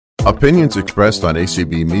Opinions expressed on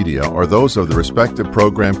ACB Media are those of the respective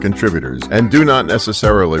program contributors and do not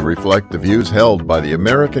necessarily reflect the views held by the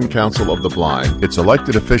American Council of the Blind, its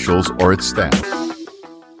elected officials, or its staff.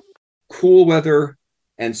 Cool weather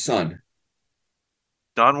and sun.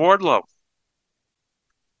 Don Wardlow.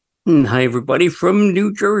 Hi, everybody from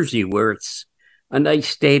New Jersey, where it's a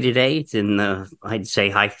nice day today. It's in the, I'd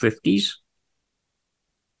say, high 50s.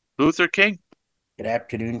 Luther King. Good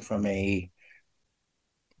afternoon from a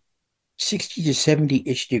 60 to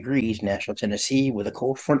 70-ish degrees, Nashville, Tennessee, with a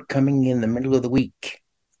cold front coming in the middle of the week.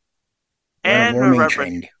 And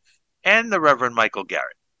the Reverend Michael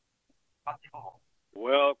Garrett.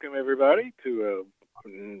 Welcome, everybody, to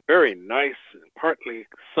a very nice, partly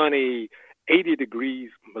sunny 80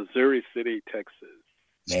 degrees, Missouri City, Texas.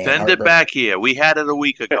 Man, send it back here. We had it a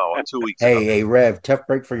week ago or 2 weeks ago. Hey, Rev, tough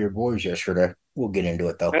break for your boys yesterday. We'll get into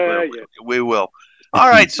it, though. We will. All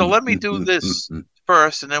right, so let me do this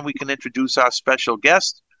first, and then we can introduce our special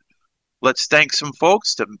guest. Let's thank some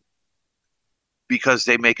folks because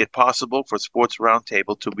they make it possible for Sports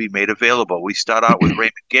Roundtable to be made available. We start out with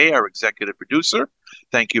Raymond Gay, our executive producer.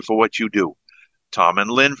 Thank you for what you do. Tom and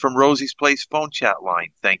Lynn from Rosie's Place phone chat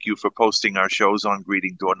line. Thank you for posting our shows on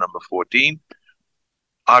Greeting Door number 14.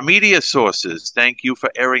 Our media sources, thank you for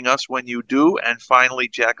airing us when you do. And finally,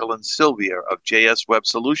 Jacqueline Sylvia of JS Web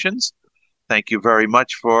Solutions. Thank you very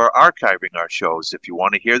much for archiving our shows. If you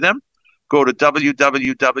want to hear them, go to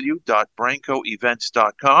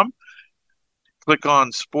www.brancoevents.com. Click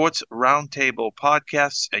on Sports Roundtable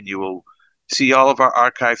Podcasts, and you will see all of our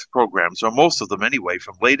archived programs, or most of them anyway,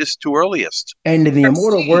 from latest to earliest. And in the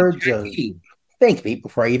immortal words of... Thanks, Pete,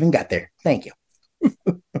 before I even got there. Thank you.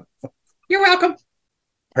 You're welcome.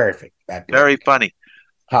 Perfect. Very funny.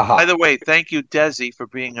 Ha-ha. By the way, thank you, Desi, for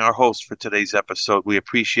being our host for today's episode. We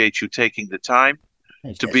appreciate you taking the time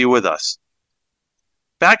to be with us.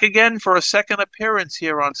 Back again for a second appearance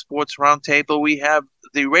here on Sports Roundtable, we have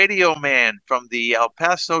the radio man from the El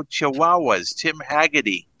Paso Chihuahuas, Tim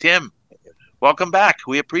Haggerty. Tim, welcome back.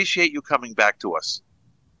 We appreciate you coming back to us.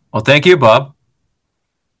 Well, thank you, Bob.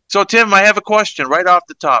 So, Tim, I have a question right off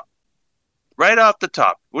the top. Right off the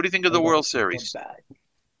top, what do you think of the World Series?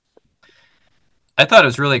 I thought it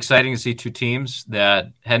was really exciting to see two teams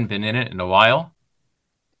that hadn't been in it in a while.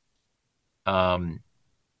 It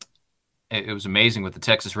was amazing what the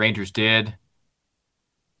Texas Rangers did.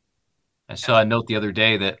 I saw a note the other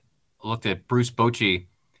day that looked at Bruce Bochy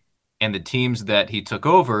and the teams that he took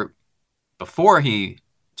over before he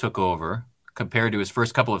took over compared to his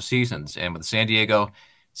first couple of seasons. And with San Diego,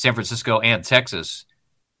 San Francisco, and Texas,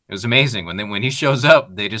 it was amazing. When he shows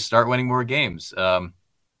up, they just start winning more games.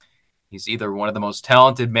 He's either one of the most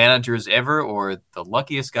talented managers ever or the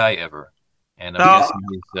luckiest guy ever. And I'm guessing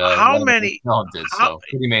he's how many talented, so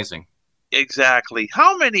pretty amazing. Exactly.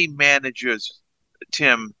 How many managers,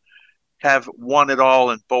 Tim, have won it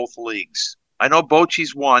all in both leagues? I know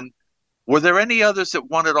Bochy's won. Were there any others that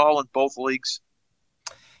won it all in both leagues?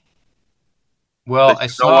 Well, I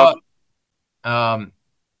saw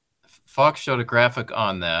Fox showed a graphic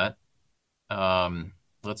on that.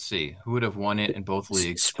 Let's see. Who would have won it in both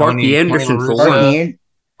leagues? Sparky Anderson for one.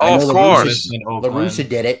 Of course. La Russa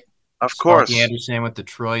did it. Of course. Sparky Anderson with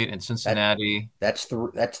Detroit and Cincinnati. That's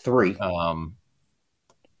three. I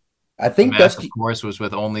think Mack, of course, was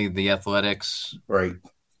with only the Athletics. Right.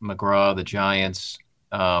 McGraw, the Giants.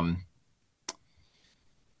 I'm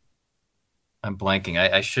blanking.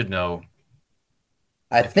 I should know.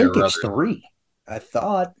 I think it's three. I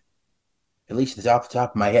thought. At least it's off the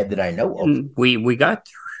top of my head that I know of. We got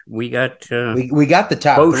the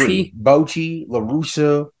top three: Bochy, La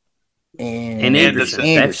Russa, and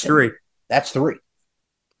Anderson. That's three. That's three,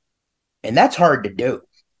 and that's hard to do.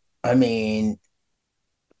 I mean,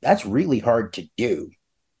 that's really hard to do.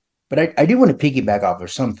 But I do want to piggyback off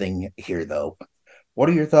of something here, though. What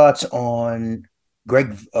are your thoughts on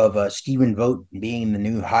Greg of Stephen Vogt being the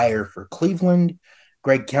new hire for Cleveland?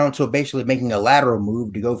 Greg Counsell basically making a lateral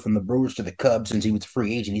move to go from the Brewers to the Cubs since he was a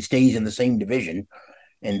free agent. He stays in the same division.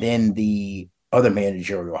 And then the other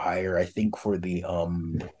managerial hire, I think, for the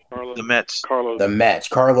Mets.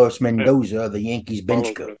 Carlos Mendoza, the Yankees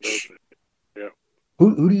bench coach. Yeah.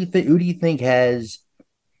 Who do you think has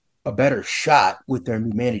a better shot with their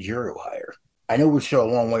new managerial hire? I know we're still a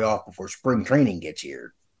long way off before spring training gets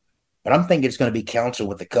here. But I'm thinking it's going to be Counsell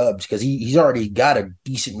with the Cubs because he's already got a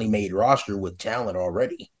decently made roster with talent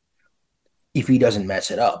already if he doesn't mess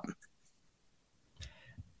it up.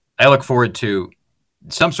 I look forward to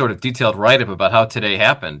some sort of detailed write-up about how today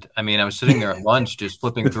happened. I mean, I was sitting there at lunch just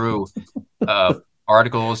flipping through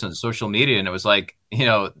articles and social media, and it was like,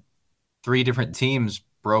 3 different teams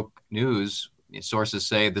broke news sources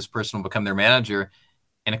say this person will become their manager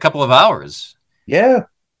in a couple of hours. Yeah.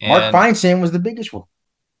 Mark And Feinstein was the biggest one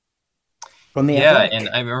from the Athletic. and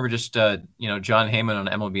I remember just John Heyman on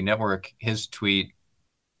MLB Network, his tweet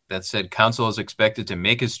that said Counsell is expected to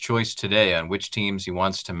make his choice today on which teams he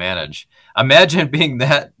wants to manage. Imagine being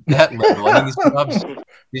that level. I mean,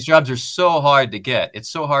 these jobs are so hard to get. It's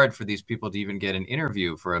so hard for these people to even get an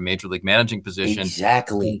interview for a major league managing position.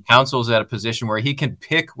 Exactly. Counsell's at a position where he can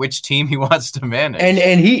pick which team he wants to manage.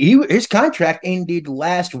 And his contract ended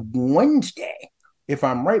last Wednesday, if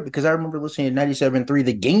I'm right, because I remember listening to 97.3,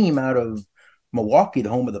 the game out of Milwaukee, the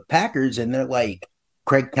home of the Packers, and they're like,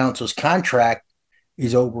 Craig Counsell's contract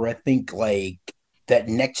is over, I think, like that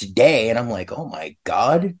next day. And I'm like, oh my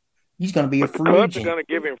God, he's going to be a free agent. The Cubs are going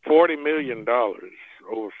to give him $40 million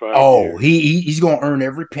over 5 years. Oh, he's going to earn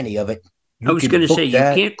every penny of it. I was going to say, you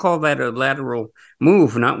can't call that a lateral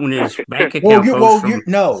move, not when his bank account goes from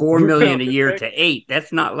 $4 million a year to $8 million.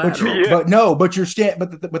 That's not lateral. But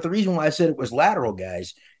the reason why I said it was lateral,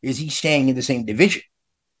 guys, is he's staying in the same division.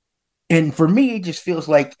 And for me, it just feels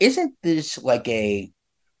like, isn't this like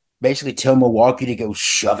basically tell Milwaukee to go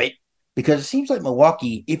shove it? Because it seems like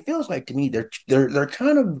Milwaukee, it feels like to me they're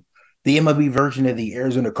kind of the MLB version of the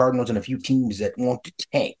Arizona Cardinals and a few teams that want to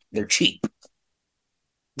tank. They're cheap.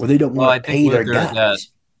 Or they don't want to pay their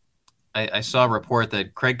guys. I saw a report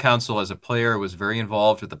that Craig Counsell, as a player, was very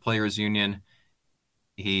involved with the players' union.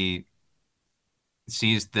 He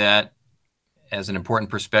sees that as an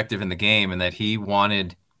important perspective in the game, and that he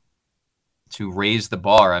wanted to raise the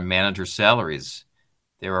bar on managers' salaries.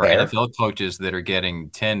 There are NFL coaches that are getting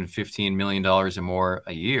 $10, $15 million or more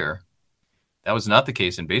a year. That was not the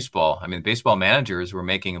case in baseball. I mean, baseball managers were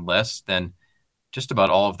making less than just about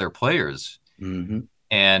all of their players. Mm-hmm.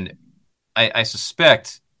 And I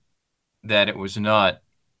suspect that it was not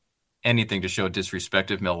anything to show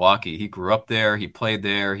disrespect of Milwaukee. He grew up there. He played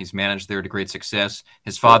there. He's managed there to great success.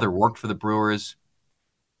 His father worked for the Brewers.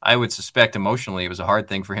 I would suspect emotionally it was a hard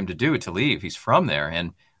thing for him to do, to leave. He's from there.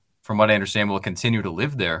 And from what I understand, will continue to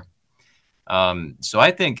live there. So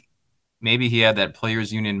I think maybe he had that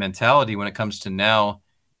players' union mentality when it comes to now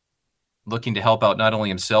looking to help out not only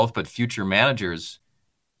himself, but future managers,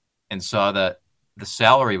 and saw that the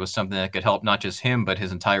salary was something that could help not just him, but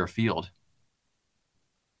his entire field.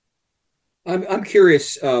 I'm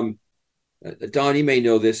curious, Don, you may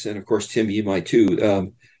know this, and of course, Tim, you might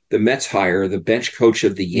too. The Mets hire the bench coach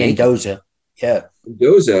of the Yankees. Mendoza. Yeah.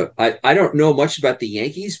 Mendoza. I don't know much about the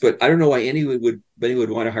Yankees, but I don't know why anyone would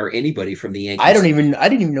want to hire anybody from the Yankees. I didn't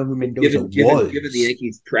even know who Mendoza was. Given the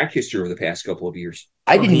Yankees' track history over the past couple of years.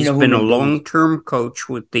 He's been a long-term coach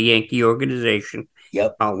with the Yankee organization.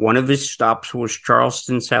 Yep. One of his stops was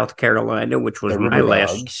Charleston, South Carolina, which was my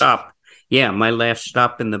last stop. Yeah, my last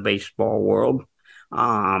stop in the baseball world.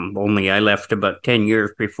 Only I left about 10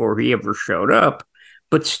 years before he ever showed up.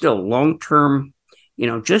 But still, long-term,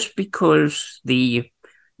 just because the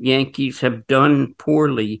Yankees have done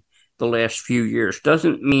poorly the last few years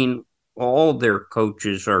doesn't mean all their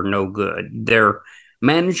coaches are no good. Their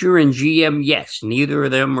manager and GM, yes, neither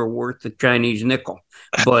of them are worth the Chinese nickel.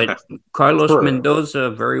 But Carlos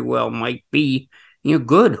Mendoza very well might be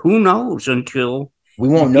good. Who knows until we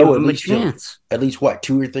won't know at least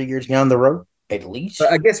 2 or 3 years down the road. At least.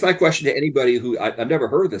 I guess my question to anybody who I've never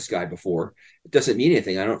heard of this guy before, it doesn't mean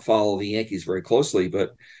anything. I don't follow the Yankees very closely,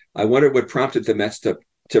 but I wonder what prompted the Mets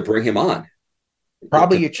to bring him on.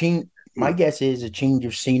 Probably a change. My guess is a change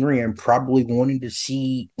of scenery and probably wanting to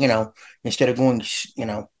see, instead of going,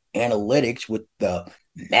 analytics with the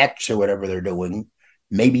Mets or whatever they're doing,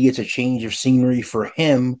 maybe it's a change of scenery for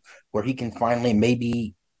him where he can finally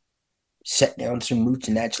maybe set down some roots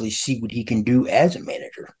and actually see what he can do as a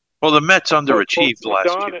manager. Well, the Mets underachieved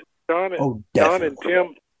last year. Don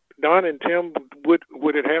and Tim,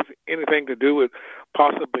 would it have anything to do with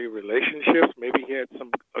possibly relationships? Maybe he had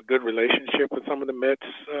a good relationship with some of the Mets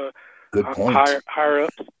good point. higher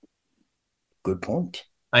ups. Good point.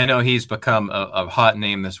 I know he's become a hot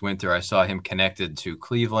name this winter. I saw him connected to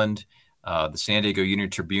Cleveland. The San Diego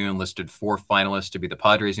Union Tribune listed 4 finalists to be the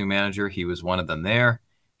Padres' new manager. He was one of them there.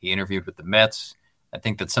 He interviewed with the Mets. I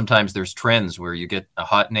think that sometimes there's trends where you get a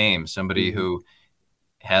hot name, somebody who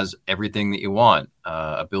has everything that you want,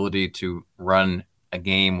 ability to run a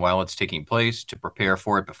game while it's taking place, to prepare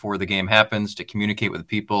for it before the game happens, to communicate with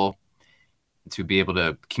people, to be able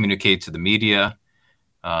to communicate to the media.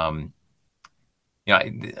 And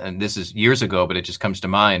this is years ago, but it just comes to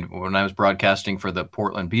mind when I was broadcasting for the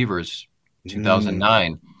Portland Beavers,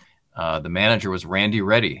 2009. The manager was Randy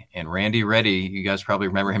Reddy, and Randy Reddy, you guys probably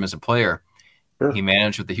remember him as a player. Sure. He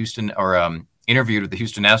managed with the interviewed with the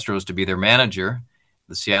Houston Astros to be their manager.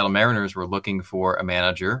 the Seattle Mariners were looking for a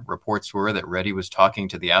manager. Reports were that Reddy was talking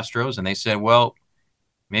to the Astros, and they said, well,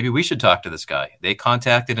 maybe we should talk to this guy. They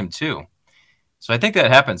contacted him too. So I think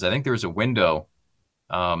that happens. I think there was a window.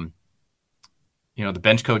 The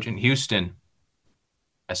bench coach in Houston,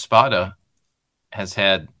 Espada, has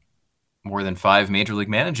had more than 5 major league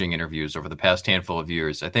managing interviews over the past handful of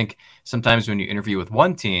years. I think sometimes when you interview with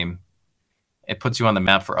one team, it puts you on the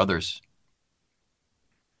map for others.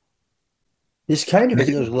 This kind of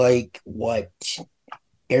feels like what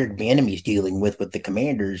Eric Bieniemy's dealing with the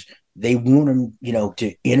Commanders. They want him,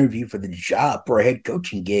 to interview for the job, for a head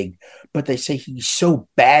coaching gig, but they say he's so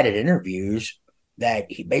bad at interviews that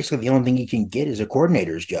basically the only thing he can get is a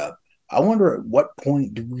coordinator's job. I wonder at what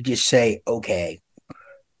point do we just say, okay,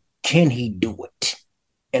 can he do it?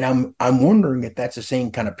 And I'm wondering if that's the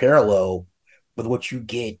same kind of parallel with what you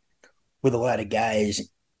get with a lot of guys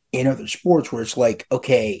in other sports where it's like,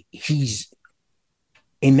 okay, he's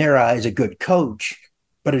in their eyes a good coach,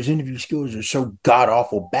 but his interview skills are so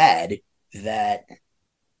god-awful bad that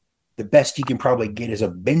the best he can probably get is a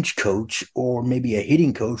bench coach or maybe a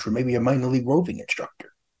hitting coach or maybe a minor league roving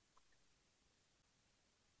instructor.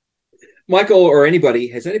 Michael or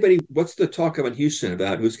what's the talk of in Houston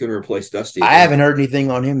about who's going to replace Dusty? I haven't heard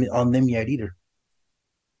anything on them yet either.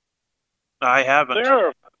 I haven't.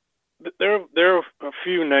 There are a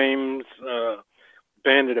few names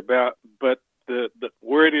bandied about, but the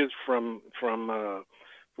word is from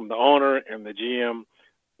the owner and the GM,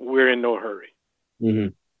 we're in no hurry.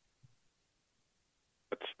 Mm-hmm.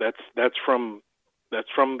 That's from the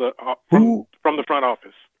front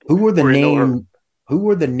office. Who are the names? Who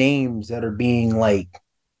are the names that are being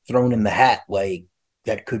thrown in the hat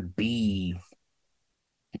that could be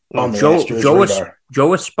on the Astros radar?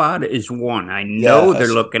 Joe Espada is one. I know they're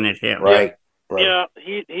looking at him. Right. Yeah,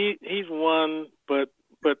 he's one, but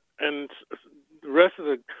and the rest of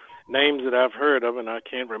the names that I've heard of, and I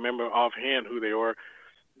can't remember offhand who they are.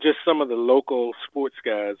 Just some of the local sports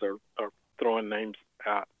guys are throwing names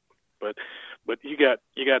out, but you got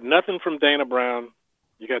nothing from Dana Brown.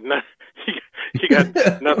 You got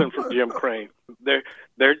nothing from Jim Crane. They're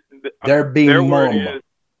being their mum. word is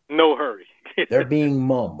no hurry. They're being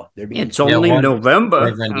mum. It's only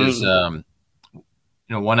November.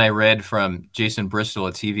 One I read from Jason Bristol,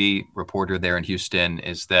 a TV reporter there in Houston,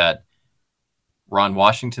 is that Ron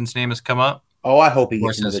Washington's name has come up. Oh, I hope he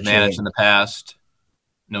gets another chance. Managed in the past,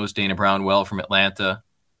 knows Dana Brown well from Atlanta.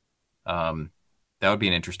 That would be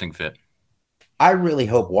an interesting fit. I really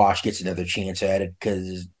hope Wash gets another chance at it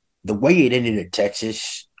because the way it ended at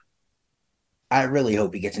Texas, I really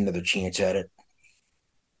hope he gets another chance at it.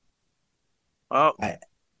 Well,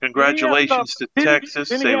 congratulations to Texas.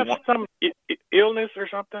 Didn't he have some illness or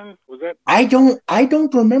something? Was that? I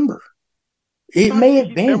don't remember. It may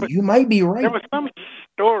have been. You might be right. There was some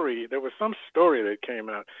story. That came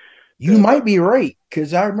out. You might be right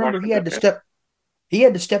because I remember he had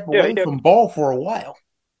to step away from ball for a while.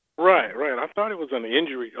 Right. I thought it was an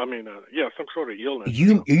injury. I mean, some sort of illness.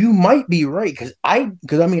 You might be right because I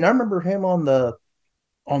remember him in the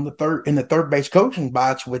third base coaching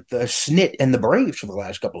box with the Snit and the Braves for the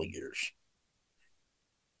last couple of years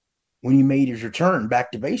when he made his return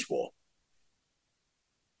back to baseball.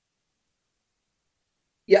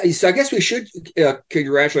 Yeah, so I guess we should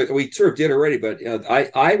congratulate. We sort of did already, but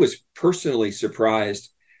I was personally surprised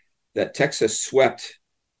that Texas swept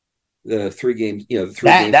the 3 games.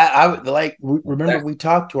 Remember we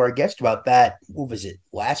talked to our guest about that. What was it,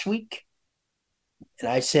 last week? And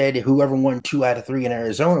I said whoever won 2 out of 3 in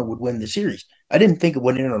Arizona would win the series. I didn't think it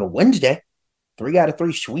would end on a Wednesday. 3 out of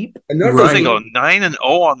 3 sweep. They go 9-0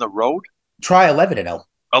 on the road. Try 11-0.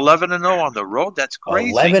 11-0 on the road. That's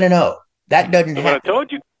crazy. 11-0. That doesn't happen.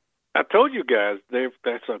 I told you guys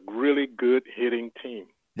that's a really good hitting team.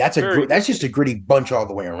 That's just a gritty bunch all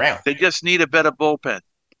the way around. They just need a better bullpen.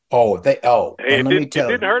 Hey, it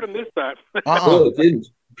didn't hurt them this time. Oh, it didn't.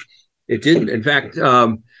 It didn't. In fact,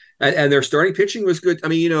 and their starting pitching was good. I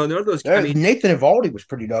mean, none of those. Nathan Eovaldi was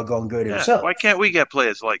pretty doggone good himself. Why can't we get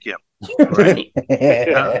players like him? Right.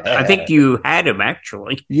 I think you had him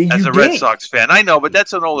actually. As a Red Sox fan, I know, but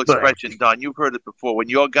that's an old expression, Don. You've heard it before. When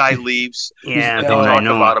your guy leaves, they talk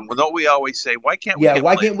about him. Well, don't we always say, "Why can't we?" Yeah,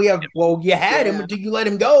 why can't we have? Well, you had him until you let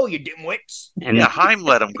him go, you dimwits. And Heim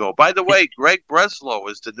let him go. By the way, Greg Breslow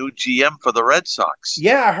is the new GM for the Red Sox.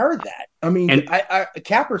 Yeah, I heard that. I mean,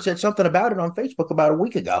 Capper said something about it on Facebook about a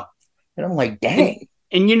week ago, and I'm like, dang.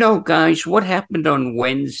 And guys, what happened on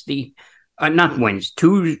Wednesday? Not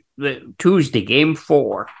Wednesday, Tuesday, game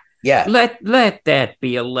 4. Yeah. Let that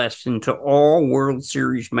be a lesson to all World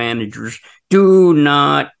Series managers. Do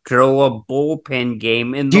not throw a bullpen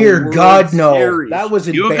game in the Dear World God, no. Series. That was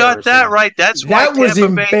embarrassing. You got that right. That's why that was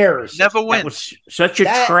Tampa Bay embarrassing. never wins. That was such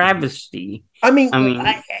a travesty.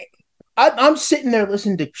 I'm sitting there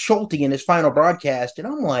listening to Schulte in his final broadcast, and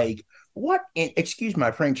I'm like, what? Excuse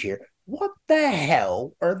my French here. What the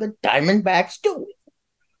hell are the Diamondbacks doing?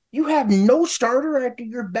 You have no starter after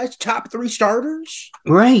your best top 3 starters?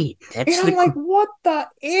 Right. And I'm like, what the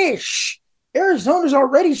ish? Arizona's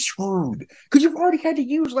already screwed because you've already had to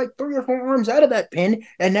use like 3 or 4 arms out of that pin,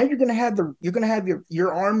 and now you're gonna have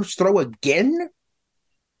your arms throw again.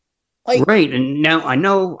 Like, right, and now I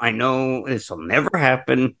know this will never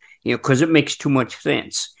happen, because it makes too much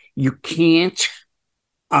sense. You can't.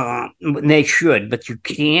 They should, but you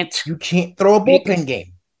can't. You can't throw a bullpen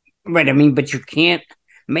game, right? But you can't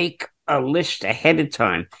make a list ahead of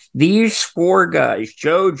time. These 4 guys,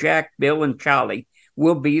 Joe, Jack, Bill, and Charlie,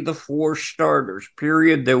 will be the 4 starters,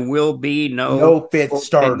 period. There will be no 5th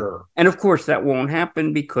starter. And of course, that won't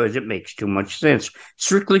happen because it makes too much sense.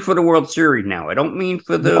 Strictly for the World Series now. I don't mean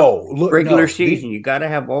for the regular season. You got to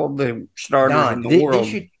have all the starters in the world.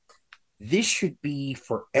 This should be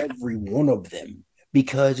for every one of them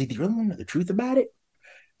because if you really want to know the truth about it,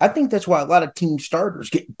 I think that's why a lot of team starters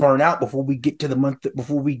get burnt out before we get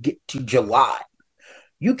to July.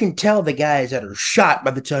 You can tell the guys that are shot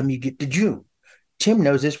by the time you get to June. Tim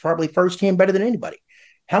knows this probably firsthand better than anybody.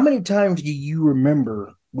 How many times do you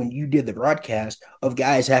remember when you did the broadcast of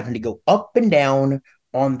guys having to go up and down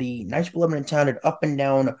on the nice beloved and talented up and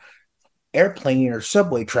down airplane or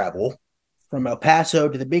subway travel from El Paso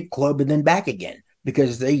to the big club and then back again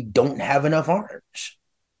because they don't have enough arms?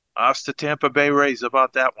 Ask the Tampa Bay Rays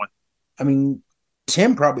about that one.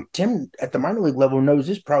 Tim at the minor league level knows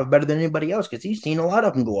this probably better than anybody else because he's seen a lot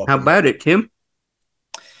of them go up. How about it, Tim?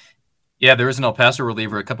 Yeah, there was an El Paso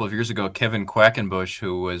reliever a couple of years ago, Kevin Quackenbush,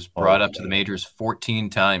 who was brought up to the majors 14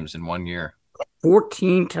 times in 1 year.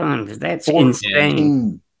 14 times. That's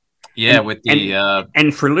insane. Yeah, with the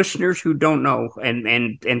and for listeners who don't know,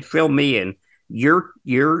 and fill me in, your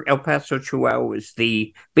El Paso Chihuahuas,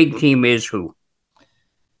 the big team is who?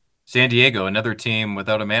 San Diego, another team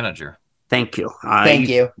without a manager. Thank you. Thank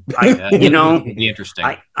you. It'd be interesting.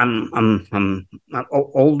 I'm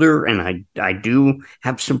older, and I do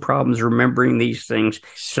have some problems remembering these things.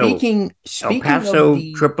 Speaking El Paso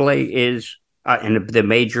AAA is, and the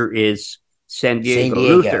major is San Diego.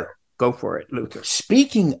 Luther, go for it, Luther.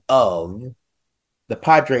 Speaking of the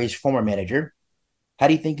Padres' former manager, how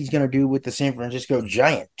do you think he's going to do with the San Francisco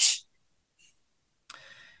Giants?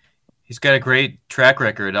 He's got a great track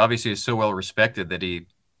record. Obviously, he's so well respected that he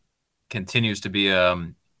continues to be a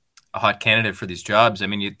hot candidate for these jobs.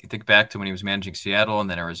 You think back to when he was managing Seattle and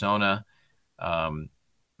then Arizona. The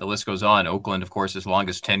list goes on. Oakland, of course, his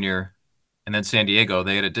longest tenure. And then San Diego.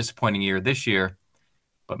 They had a disappointing year this year,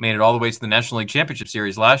 but made it all the way to the National League Championship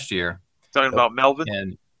Series last year. Talking about Melvin?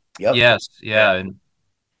 And yes, yeah. And,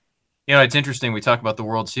 it's interesting. We talk about the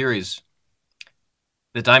World Series.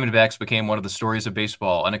 The Diamondbacks became one of the stories of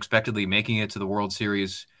baseball, unexpectedly making it to the World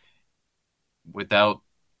Series without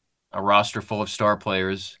a roster full of star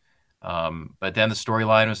players. But then the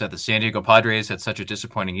storyline was that the San Diego Padres had such a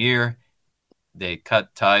disappointing year. They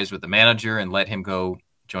cut ties with the manager and let him go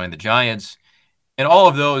join the Giants. And all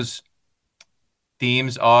of those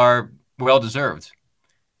themes are well-deserved.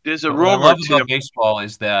 There's a What rumor I love about baseball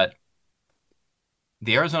is that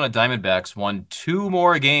the Arizona Diamondbacks won 2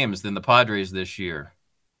 more games than the Padres this year.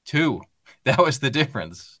 2. That was the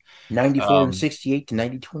difference. 94-68 to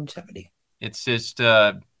 92-70. It's just,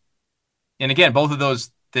 and again, both of those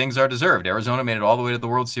things are deserved. Arizona made it all the way to the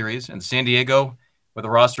World Series, and San Diego, with a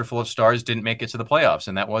roster full of stars, didn't make it to the playoffs,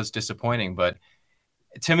 and that was disappointing. But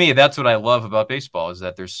to me, that's what I love about baseball, is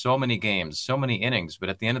that there's so many games, so many innings, but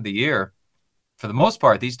at the end of the year, for the most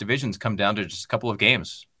part, these divisions come down to just a couple of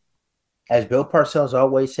games. As Bill Parcells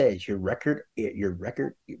always says, your record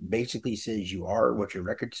basically says you are what your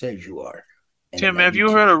record says you are. And Tim, have you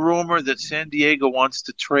heard a rumor that San Diego wants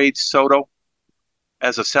to trade Soto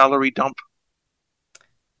as a salary dump?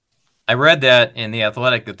 I read that in The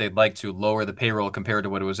Athletic that they'd like to lower the payroll compared to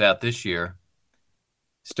what it was at this year.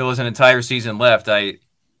 Still has an entire season left. I'd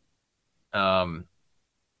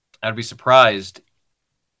be surprised.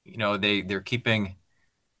 They're keeping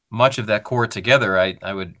much of that core together.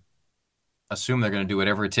 I would assume they're going to do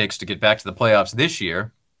whatever it takes to get back to the playoffs this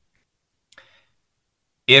year.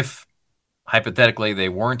 If, hypothetically, they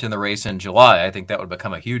weren't in the race in July, I think that would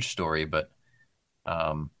become a huge story, but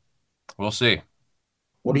we'll see.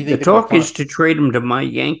 What do you think? The talk is to trade him to my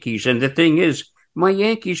Yankees, and the thing is, My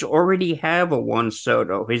Yankees already have a Juan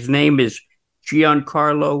Soto. His name is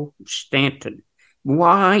Giancarlo Stanton.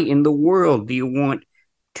 Why in the world do you want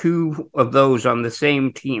two of those on the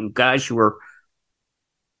same team? Guys who are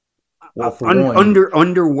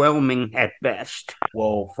underwhelming at best.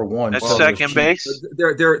 Well, for one, at second base,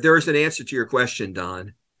 there is an answer to your question,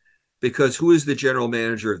 Don. Because who is the general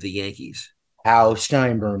manager of the Yankees? Hal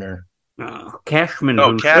Steinbrenner.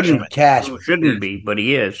 Cashman, Cashman shouldn't be, but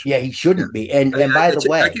he is. Yeah, he shouldn't be. And by the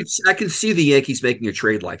way, I can see the Yankees making a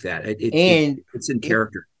trade like that. It's in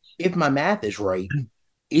character. If my math is right,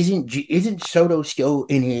 isn't Soto still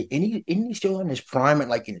in his? Isn't he still in his prime,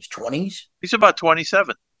 like in his 20s? He's about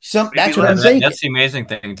 27. That's what I'm saying. That's the amazing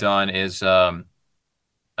thing, Don. Is a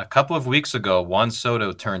couple of weeks ago, Juan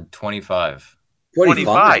Soto turned 25.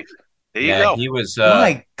 25. There you go. He was.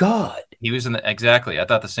 My God. He was exactly. I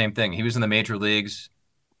thought the same thing. He was in the major leagues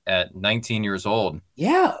at 19 years old.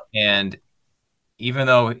 Yeah. And even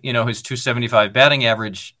though, his 275 batting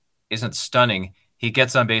average isn't stunning, he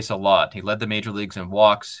gets on base a lot. He led the major leagues in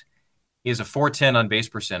walks. He has a .410 on base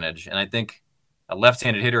percentage. And I think a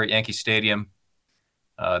left-handed hitter at Yankee Stadium,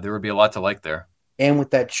 there would be a lot to like there. And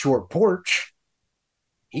with that short porch,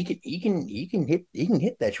 he can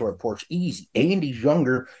hit that short porch easy. And he's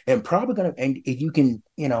younger and probably gonna. And if you can,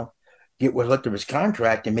 get what's left of his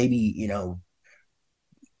contract and maybe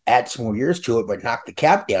add some more years to it, but knock the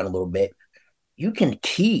cap down a little bit, you can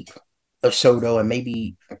keep a Soto and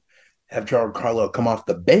maybe have Giancarlo come off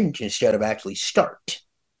the bench instead of actually start.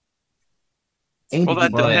 Well,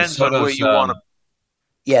 that depends on where you want to.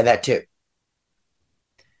 Yeah, that too.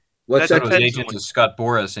 Soto's agent is Scott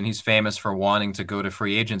Boras, and he's famous for wanting to go to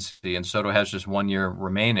free agency, and Soto has just 1 year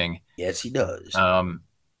remaining. Yes, he does.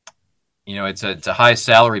 It's a high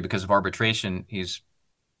salary because of arbitration.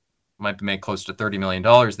 Might make close to $30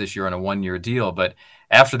 million this year on a 1 year deal, but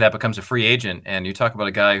after that becomes a free agent. And you talk about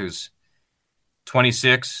a guy who's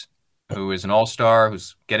 26, who is an all-star,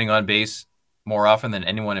 who's getting on base more often than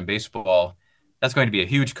anyone in baseball. That's going to be a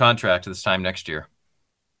huge contract this time next year.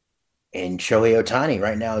 And Shohei Ohtani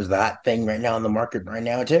right now is the hot thing right now in the market right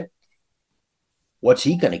now too. What's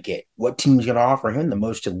he going to get? What team's going to offer him the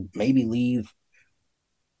most to maybe leave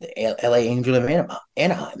the LA Angel of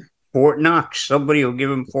Anaheim? Fort Knox. Somebody will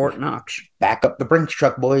give him Fort Knox. Back up the Brinks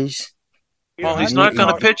truck, boys. Well, he's not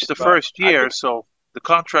going to pitch the first year, so the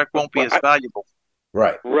contract won't be as valuable.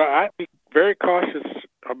 Right. I'd be very cautious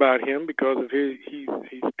about him because of he's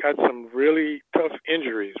got some really tough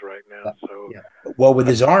injuries right now. So, well, with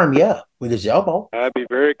his arm, with his elbow, I'd be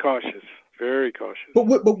very cautious. Very cautious. But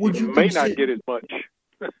would you may not get as much?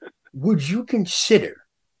 Would you consider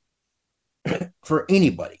for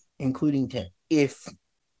anybody, including Tim, if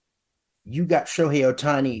you got Shohei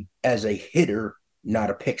Ohtani as a hitter, not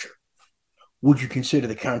a pitcher, would you consider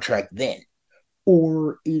the contract then?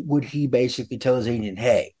 Or would he basically tell his agent,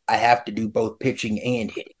 hey, I have to do both pitching and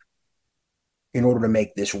hitting in order to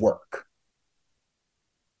make this work?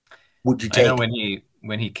 Would you take? I know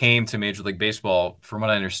when he came to Major League Baseball, from what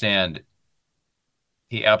I understand,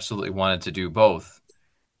 he absolutely wanted to do both.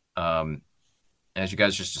 As you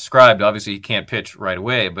guys just described, obviously he can't pitch right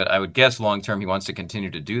away, but I would guess long-term he wants to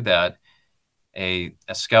continue to do that. A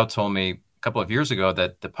scout told me a couple of years ago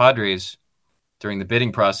that the Padres, during the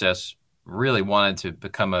bidding process, really wanted to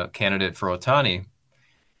become a candidate for Ohtani,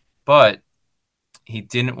 but he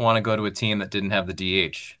didn't want to go to a team that didn't have the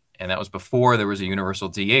DH. And that was before there was a universal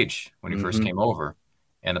DH when he first came over.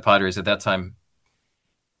 And the Padres at that time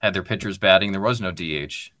had their pitchers batting. There was no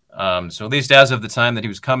DH. So at least as of the time that he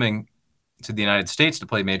was coming to the United States to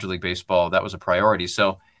play Major League Baseball, that was a priority.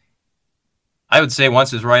 So I would say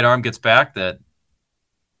once his right arm gets back that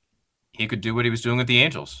he could do what he was doing with the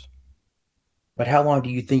Angels. But how long do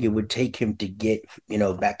you think it would take him to get,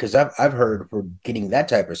 back? Because I've heard for getting that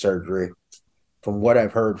type of surgery, from what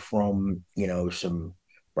I've heard from, some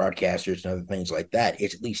broadcasters and other things like that,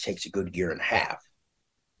 it at least takes a good year and a half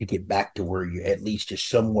to get back to where you, at least to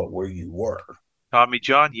somewhat where you were. Tommy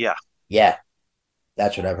John, yeah. Yeah,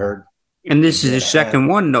 that's what I've heard. And this is his second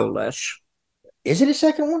one, no less. Is it a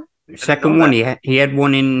second one? Second one. He had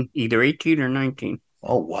one in either 18 or 19.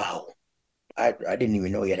 Oh, wow. I didn't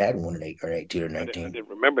even know he had one in 18 or 19. I didn't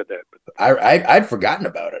remember that. I'd forgotten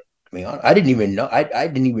about it. I mean, I didn't even know. I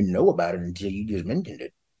didn't even know about it until you just mentioned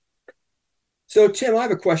it. So, Tim, I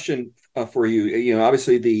have a question for you.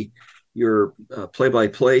 Obviously your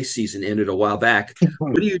play-by-play season ended a while back.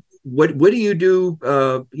 What do you do?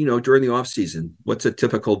 During the off season? What's a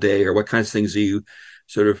typical day, or what kinds of things are you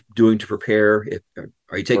sort of doing to prepare?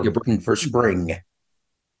 Are you taking a break for spring?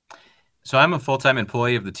 So I'm a full-time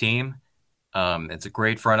employee of the team. It's a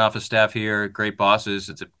great front office staff here, great bosses.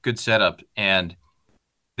 It's a good setup. And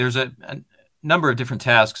there's a number of different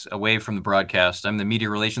tasks away from the broadcast. I'm the media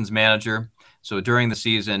relations manager. So during the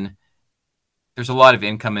season, there's a lot of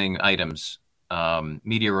incoming items,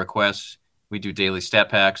 media requests. We do daily stat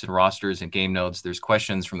packs and rosters and game notes. There's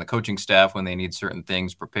questions from the coaching staff when they need certain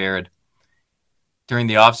things prepared. During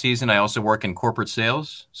the off season, I also work in corporate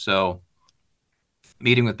sales. So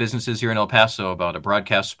meeting with businesses here in El Paso about a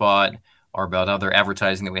broadcast spot or about other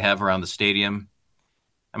advertising that we have around the stadium.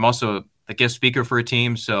 I'm also the guest speaker for a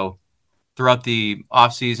team. So throughout the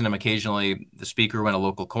off season, I'm occasionally the speaker when a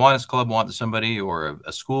local Kiwanis club wants somebody or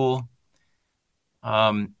a school.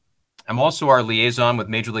 I'm also our liaison with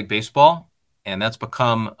Major League Baseball, and that's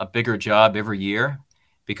become a bigger job every year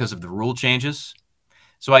because of the rule changes.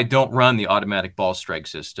 So I don't run the automatic ball strike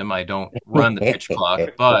system. I don't run the pitch clock,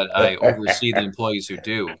 but I oversee the employees who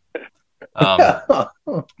do.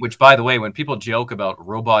 Which, by the way, when people joke about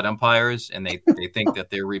robot umpires and they think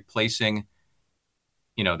that they're replacing,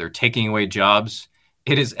 they're taking away jobs,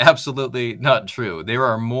 it is absolutely not true. There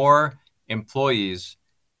are more employees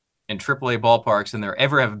in AAA ballparks than there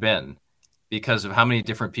ever have been because of how many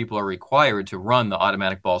different people are required to run the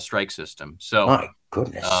automatic ball strike system. So, my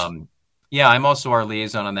goodness. Yeah, I'm also our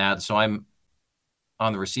liaison on that. So I'm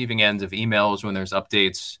on the receiving end of emails when there's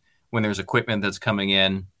updates, when there's equipment that's coming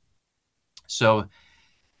in. So,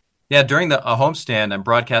 yeah, during a homestand, I'm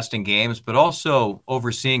broadcasting games, but also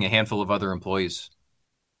overseeing a handful of other employees.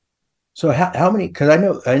 So how many? Because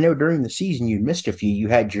I know during the season you missed a few. You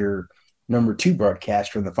had your number 2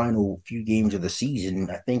 broadcaster in the final few games of the season.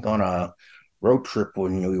 I think on a road trip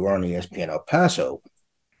when we were on ESPN El Paso.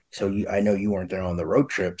 So I know you weren't there on the road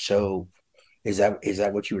trip. So is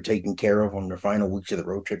that what you were taking care of on the final weeks of the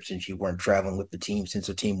road trip since you weren't traveling with the team, since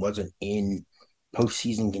the team wasn't in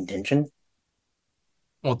postseason contention?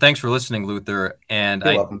 Well, thanks for listening, Luther. And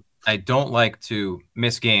I don't like to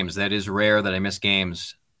miss games. That is rare that I miss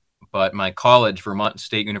games. But my college, Vermont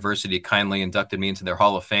State University, kindly inducted me into their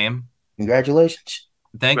Hall of Fame. Congratulations.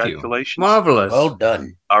 Thank you. Congratulations. Marvelous. Well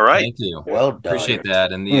done. All right. Thank you. Well done. Appreciate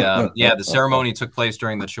that. And the ceremony took place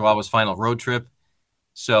during the Chihuahuas final road trip.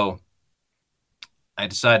 So I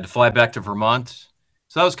decided to fly back to Vermont.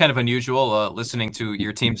 So that was kind of unusual, listening to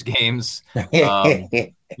your team's games, on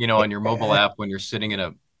your mobile app when you're sitting in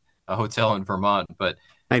a hotel in Vermont. But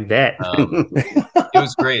I bet. it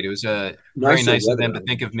was great. It was very nice of them to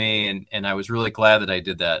think of me, and I was really glad that I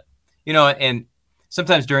did that. And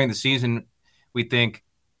sometimes during the season, we think,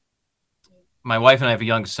 my wife and I have a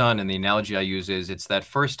young son, and the analogy I use is it's that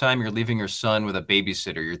first time you're leaving your son with a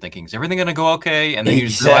babysitter. You're thinking, is everything going to go okay? And then you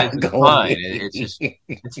just realize it's fine.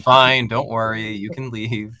 It's fine. Don't worry. You can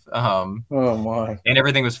leave. Oh, my. And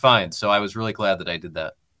everything was fine. So I was really glad that I did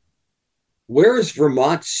that. Where is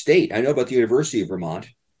Vermont State? I know about the University of Vermont.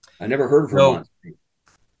 I never heard of Vermont State.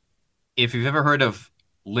 If you've ever heard of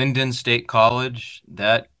Linden State College,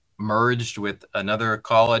 that merged with another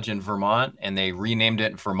college in Vermont, and they renamed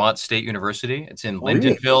it Vermont State University. It's in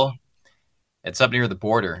Lyndonville. Really? It's up near the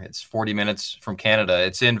border. It's 40 minutes from Canada.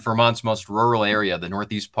 It's in Vermont's most rural area, the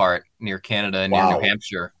northeast part, near Canada and near New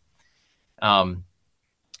Hampshire.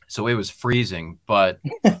 So it was freezing, but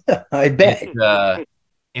I bet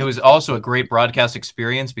it was also a great broadcast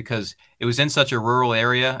experience because it was in such a rural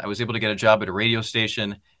area. I was able to get a job at a radio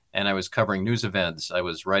station, and I was covering news events. I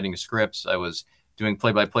was writing scripts. I was doing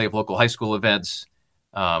play-by-play of local high school events,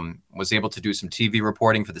 was able to do some TV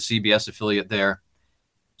reporting for the CBS affiliate there.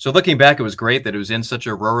 So looking back, it was great that it was in such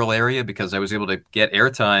a rural area because I was able to get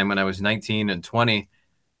airtime when I was 19 and 20,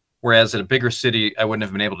 whereas at a bigger city, I wouldn't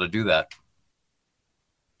have been able to do that.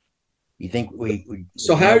 You think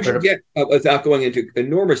So how did you get, without going into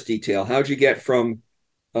enormous detail, how did you get from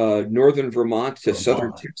northern Vermont to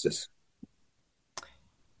southern Texas?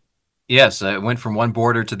 Yes, I went from one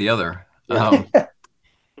border to the other.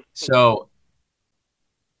 So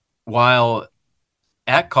while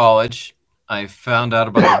at college, I found out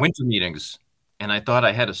about the winter meetings, and I thought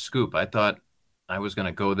I had a scoop. I thought I was going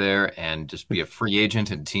to go there and just be a free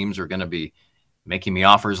agent, and teams were going to be making me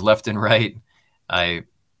offers left and right.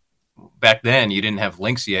 Back then, you didn't have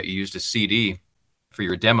links yet. You used a CD for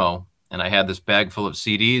your demo, and I had this bag full of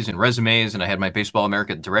CDs and resumes, and I had my Baseball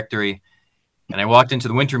America directory. And I walked into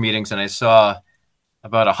the winter meetings, and I saw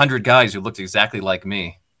about 100 guys who looked exactly like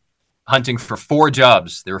me, hunting for 4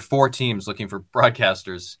 jobs. There were 4 teams looking for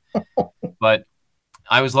broadcasters. But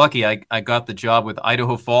I was lucky. I got the job with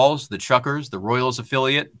Idaho Falls, the Chuckers, the Royals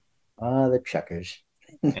affiliate. The Chuckers.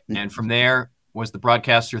 And from there was the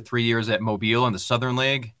broadcaster 3 years at Mobile in the Southern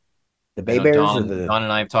League. The Bay Bears? Don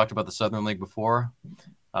and I have talked about the Southern League before.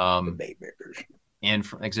 The Bay Bears. And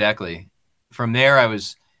exactly. From there, I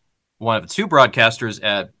was one of 2 broadcasters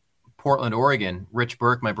at Portland, Oregon. Rich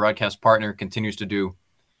Burke, my broadcast partner, continues to do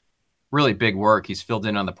really big work. He's filled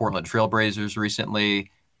in on the Portland Trailblazers recently,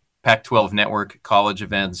 Pac-12 Network college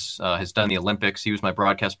events, has done the Olympics. He was my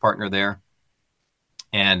broadcast partner there.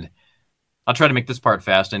 And I'll try to make this part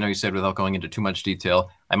fast. I know you said without going into too much detail.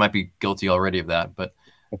 I might be guilty already of that. But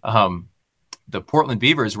the Portland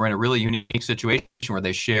Beavers were in a really unique situation where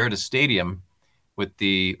they shared a stadium with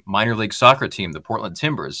the minor league soccer team, the Portland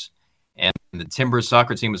Timbers. And the Timbers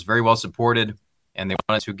soccer team was very well supported, and they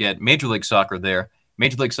wanted to get Major League Soccer there.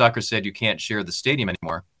 Major League Soccer said you can't share the stadium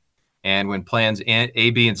anymore. And when plans A,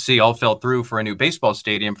 B, and C all fell through for a new baseball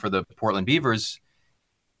stadium for the Portland Beavers,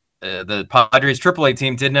 the Padres AAA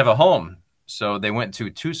team didn't have a home. So they went to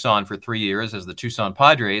Tucson for 3 years as the Tucson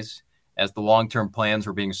Padres, as the long-term plans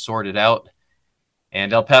were being sorted out.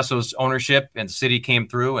 And El Paso's ownership and city came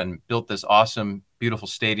through and built this awesome, beautiful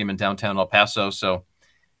stadium in downtown El Paso. So,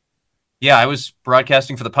 yeah, I was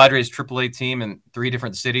broadcasting for the Padres AAA team in 3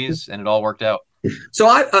 different cities, and it all worked out. So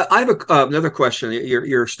I have another question.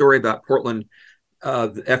 Your story about Portland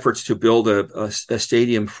efforts to build a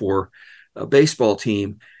stadium for a baseball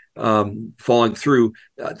team falling through.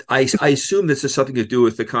 I assume this has something to do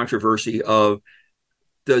with the controversy of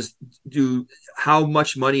how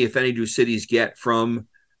much money, if any, do cities get from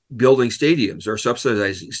building stadiums or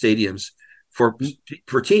subsidizing stadiums for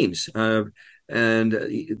teams? And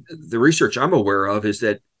the research I'm aware of is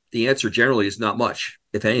that the answer generally is not much,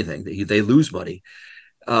 if anything. They lose money.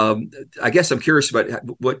 I guess I'm curious about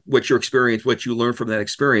what your experience, what you learned from that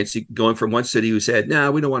experience, going from one city who said,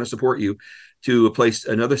 "No, we don't want to support you," to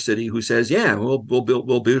another city who says, "Yeah, we'll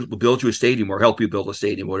build you a stadium or help you build a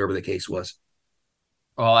stadium," whatever the case was.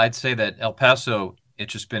 Well, I'd say that El Paso,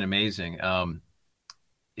 it's just been amazing.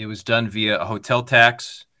 It was done via a hotel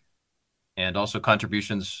tax and also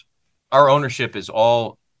contributions. Our ownership is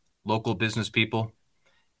all local business people,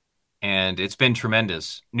 and it's been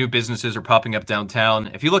tremendous. New businesses are popping up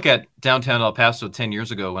downtown. If you look at downtown El Paso 10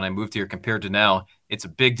 years ago when I moved here compared to now, it's a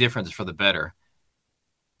big difference for the better.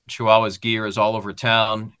 Chihuahua's gear is all over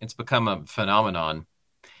town. It's become a phenomenon.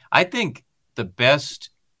 I think the best,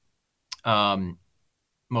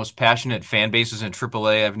 most passionate fan bases in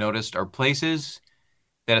AAA I've noticed are places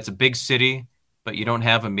that it's a big city, but you don't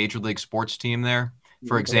have a major league sports team there.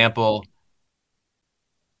 For example,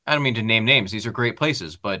 I don't mean to name names. These are great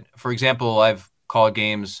places. But for example, I've called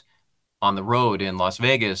games on the road in Las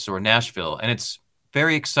Vegas or Nashville, and it's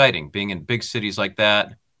very exciting being in big cities like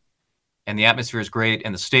that. And the atmosphere is great,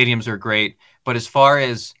 and the stadiums are great. But as far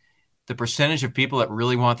as the percentage of people that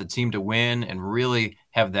really want the team to win and really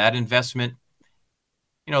have that investment,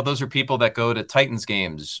 you know, those are people that go to Titans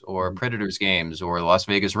games or Predators games or Las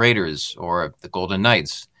Vegas Raiders or the Golden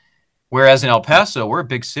Knights. Whereas in El Paso, we're a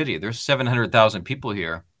big city. There's 700,000 people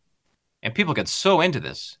here. And people get so into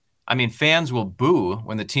this. I mean, fans will boo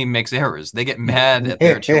when the team makes errors. They get mad at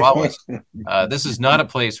their Chihuahuas. This is not a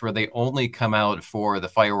place where they only come out for the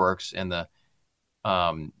fireworks and the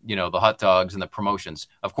hot dogs and the promotions.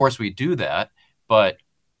 Of course, we do that. But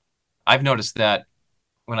I've noticed that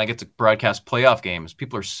when I get to broadcast playoff games,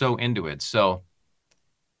 people are so into it. So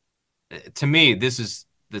to me, this is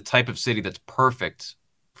the type of city that's perfect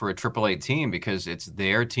for a AAA team because it's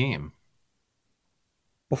their team.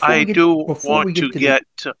 I do want to get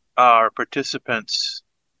our participants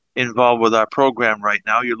involved with our program right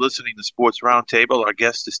now. You're listening to Sports Roundtable. Our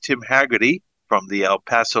guest is Tim Haggerty from the El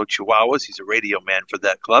Paso Chihuahuas. He's a radio man for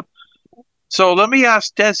that club. So let me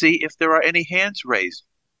ask Desi if there are any hands raised.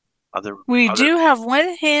 We do have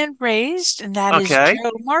one hand raised, and that is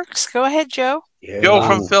Joe Marks. Go ahead, Joe. Joe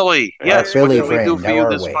from Philly. Yes, Philly what can we do for you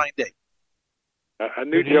this fine day? I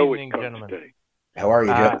knew Joe would come today. How are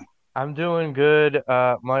you, Joe? I'm doing good,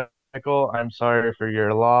 Michael. I'm sorry for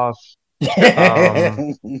your loss.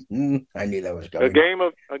 I knew that was going.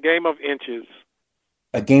 A game of inches.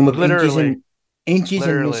 A game of Literally. inches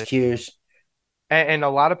and missed tears. And a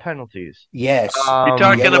lot of penalties. Yes. You're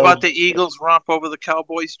talking about the Eagles romp over the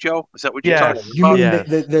Cowboys, Joe? Is that what you're talking about? You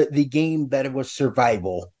mean the game that it was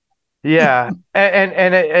survival? Yeah.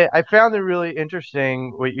 and I found it really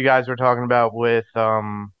interesting what you guys were talking about with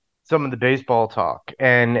some of the baseball talk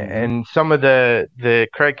and some of the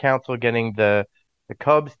Craig Counsell getting the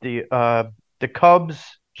Cubs the Cubs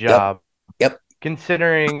job. Yep.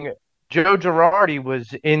 Considering Joe Girardi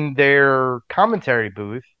was in their commentary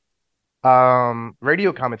booth,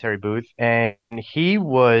 radio commentary booth, and he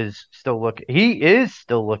is still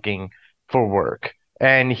looking for work.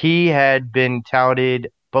 And he had been touted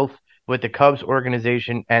both with the Cubs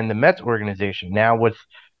organization and the Mets organization. Now with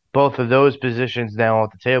both of those positions now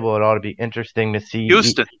at the table, it ought to be interesting to see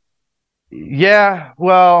Houston. Yeah,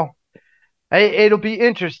 well, It'll be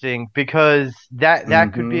interesting because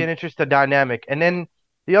that could be an interesting dynamic. And then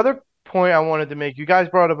the other point I wanted to make, you guys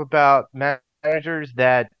brought up about managers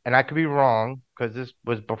that, and I could be wrong because this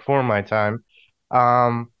was before my time.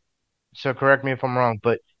 So correct me if I'm wrong,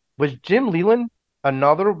 but was Jim Leland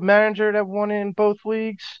another manager that won in both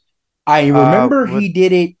leagues? I remember he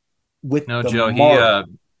did it with No, the Joe.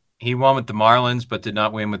 He won with the Marlins, but did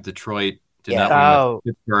not win with Detroit. Did not win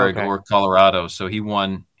with Pittsburgh or Colorado. So he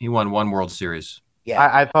won one World Series. Yeah,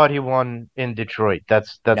 I thought he won in Detroit.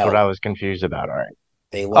 That's what I was confused about. All right.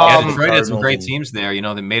 They lost. Detroit had some great teams there. You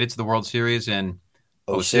know, they made it to the World Series in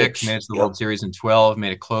 06, made it to the World Series in 12,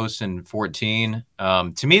 made it close in 14.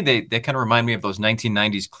 To me, they kind of remind me of those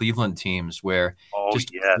 1990s Cleveland teams where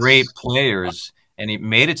great players, and he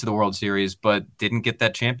made it to the World Series, but didn't get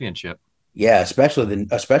that championship. Yeah, especially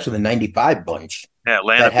the 95 bunch. Yeah,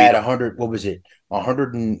 Atlanta that had 100. What was it?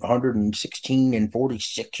 116 and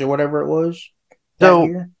 46 or whatever it was. So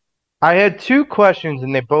year? I had two questions,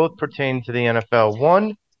 and they both pertain to the NFL.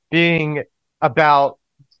 One being about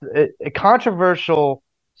a controversial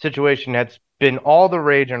situation that's been all the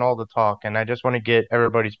rage and all the talk, and I just want to get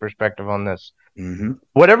everybody's perspective on this. Mm-hmm.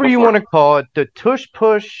 Whatever you want to call it, the tush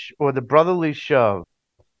push or the brotherly shove,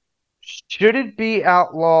 should it be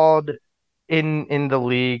outlawed in the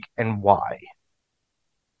league, and why?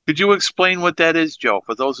 Could you explain what that is, Joe,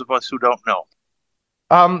 for those of us who don't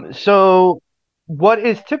know? So what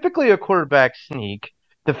is typically a quarterback sneak,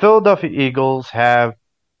 the Philadelphia Eagles have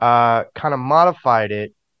kind of modified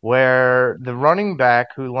it where the running back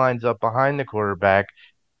who lines up behind the quarterback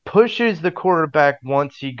pushes the quarterback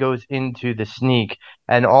once he goes into the sneak,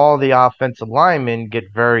 and all the offensive linemen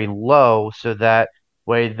get very low so that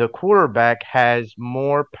way the quarterback has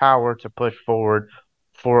more power to push forward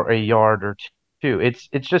for a yard or two. It's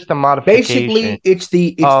just a modification. Basically, it's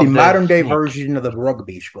the modern day version of the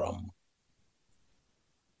rugby scrum.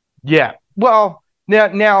 Yeah. Well,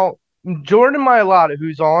 now Jordan Mailata,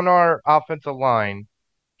 who's on our offensive line,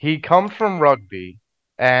 he comes from rugby,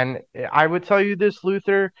 and I would tell you this,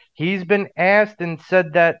 Luther, he's been asked and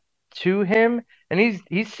said that to him, and he's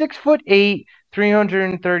 6'8",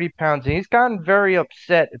 330 pounds, and he's gotten very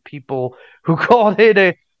upset at people who called it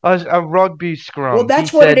a rugby scrum. Well,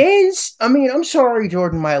 that's what it is. I mean, I'm sorry,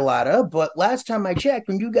 Jordan Mailata, but last time I checked,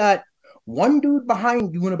 when you got one dude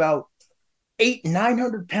behind you and about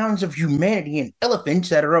 900 pounds of humanity and elephants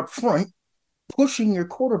that are up front pushing your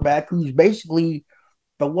quarterback, who's basically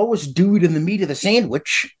the lowest dude in the meat of the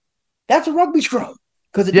sandwich, that's a rugby scrum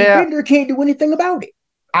because the defender can't do anything about it.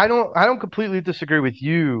 I don't completely disagree with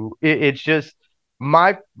you. It's just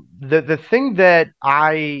the thing that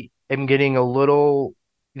I am getting a little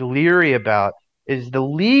leery about is the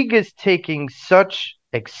league is taking such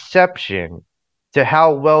exception to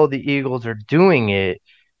how well the Eagles are doing it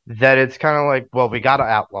that it's kind of like, well, we got to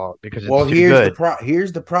outlaw it because it's too good.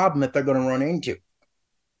 Here's the problem that they're going to run into.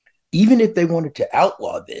 Even if they wanted to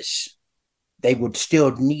outlaw this, they would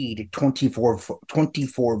still need 24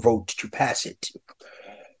 votes to pass it.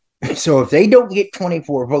 So if they don't get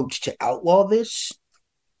 24 votes to outlaw this,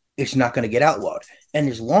 it's not going to get outlawed. And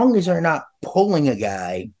as long as they're not pulling a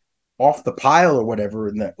guy off the pile or whatever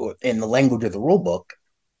in the language of the rule book,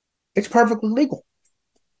 it's perfectly legal.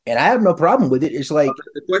 And I have no problem with it. It's like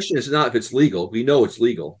the question is not if it's legal. We know it's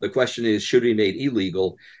legal. The question is, should it be made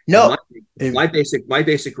illegal? No. My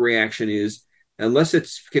basic reaction is, unless it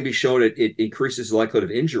can be shown it increases the likelihood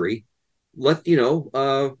of injury, let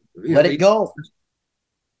it go.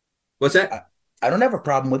 What's that? I don't have a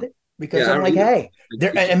problem with it because I'm like, hey,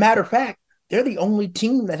 as a matter of fact, they're the only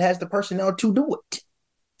team that has the personnel to do it.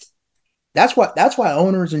 That's why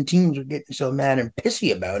owners and teams are getting so mad and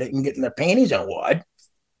pissy about it and getting their panties on wad.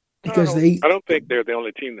 Because I don't think they're the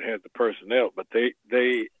only team that has the personnel, but they're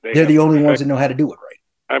the only ones that know how to do it right.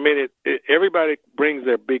 I mean, everybody brings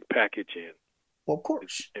their big package in. Well, of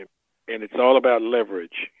course, and it's all about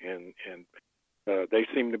leverage, and they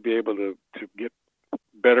seem to be able to get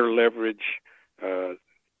better leverage,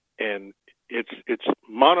 and it's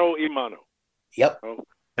mano y mano. Yep. So,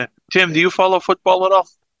 Tim, do you follow football at all?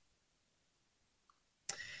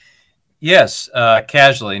 Yes,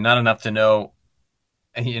 casually, not enough to know.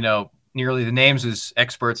 Nearly the names as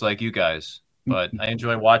experts like you guys, but I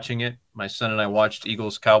enjoy watching it. My son and I watched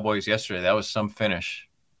Eagles Cowboys yesterday. That was some finish.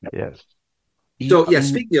 Yes. So,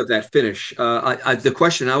 speaking of that finish, the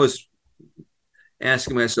question I was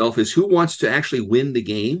asking myself is, who wants to actually win the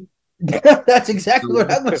game? That's exactly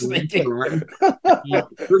what I was thinking.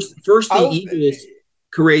 First, the Eagles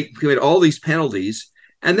create all these penalties,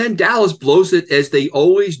 And then Dallas blows it as they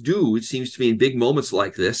always do. It seems to me in big moments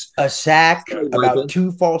like this. A sack, about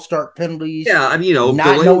 2 false start penalties. Yeah, I mean,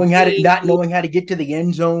 not knowing how to get to the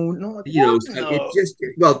end zone. Like, it just.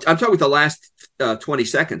 Well, I'm talking with the last 20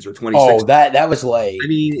 seconds or 26. Oh, that was late. I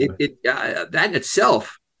mean, that in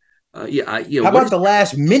itself. How about the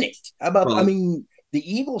last minute? I mean,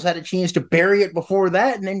 the Eagles had a chance to bury it before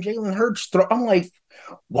that, and then Jalen Hurts I'm like,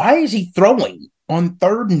 why is he throwing on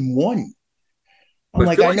 3rd and 1? I'm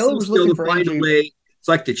like, I know he was looking for find a way. It's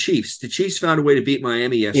like the Chiefs. The Chiefs found a way to beat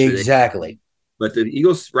Miami yesterday. Exactly. But the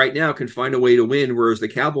Eagles right now can find a way to win, whereas the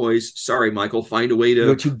Cowboys, sorry, Michael, find a way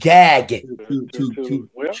to gag, to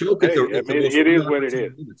choke it. It is what it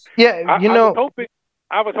is. Yeah, I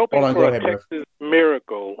was hoping for a Texas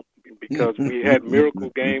miracle because we had miracle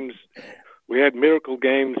games. We had miracle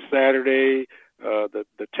games Saturday. The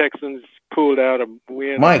Texans pulled out a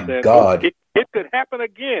win. My God. It could happen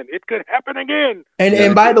again. It could happen again.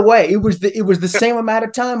 And by the way, it was the same amount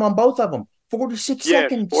of time on both of them. 46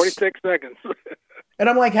 seconds. 46 seconds. And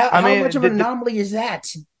I'm like, how much of an anomaly is that?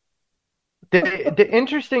 The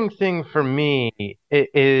interesting thing for me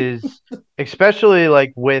is, especially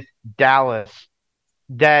like with Dallas,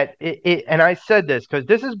 that and I said this because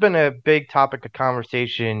this has been a big topic of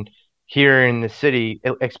conversation here in the city,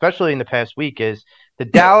 especially in the past week, is the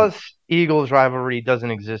Dallas Eagles rivalry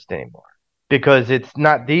doesn't exist anymore. Because it's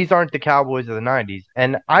not; these aren't the Cowboys of the '90s,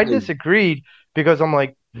 and I disagreed because I'm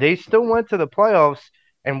like, they still went to the playoffs,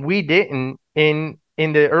 and we didn't in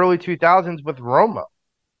the early 2000s with Romo.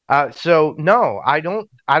 So no, I don't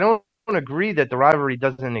agree that the rivalry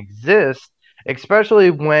doesn't exist,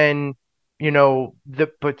 especially when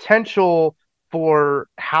the potential for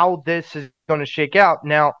how this is going to shake out.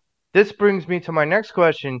 Now, this brings me to my next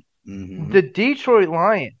question: the Detroit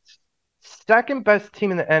Lions. Second best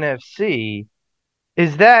team in the NFC,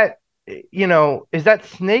 is that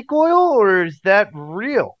snake oil or is that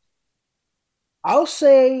real? I'll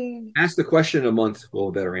say ask the question in a month. We'll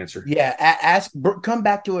have a better answer. Yeah, come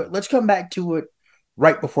back to it. Let's come back to it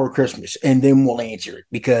right before Christmas, and then we'll answer it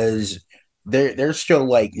because there's still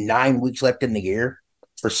like 9 weeks left in the year.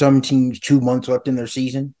 For some teams, 2 months left in their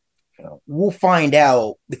season. We'll find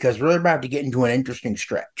out because we're about to get into an interesting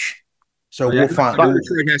stretch. So we'll find out.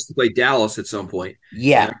 Detroit has to play Dallas at some point.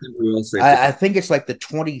 Yeah. I think it's like the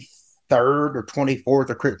 23rd or 24th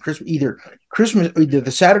or Christmas, either the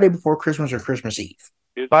Saturday before Christmas or Christmas Eve.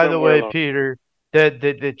 By the way, Peter,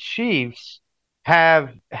 the Chiefs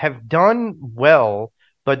have done well,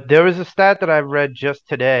 but there was a stat that I read just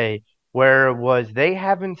today where it was they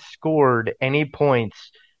haven't scored any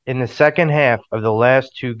points in the second half of the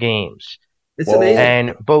last 2 games. It's amazing.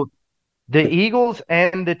 And both the Eagles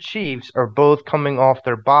and the Chiefs are both coming off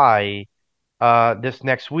their bye this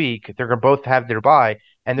next week. They're going to both have their bye,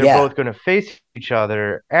 and they're both going to face each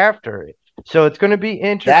other after it. So it's going to be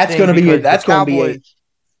interesting. That's going to be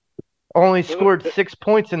only scored 6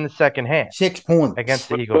 points in the second half. 6 points against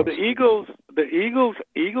the Eagles. So the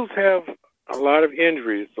Eagles have a lot of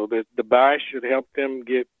injuries, so that the bye should help them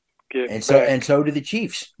get. And so do the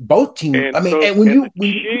Chiefs. Both teams. The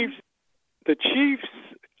Chiefs.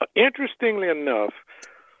 Interestingly enough,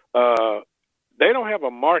 they don't have a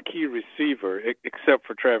marquee receiver except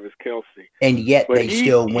for Travis Kelce. And yet they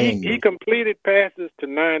still win. He completed passes to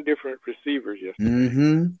 9 different receivers yesterday.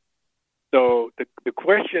 Mm-hmm. So the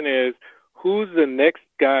question is, who's the next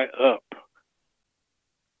guy up?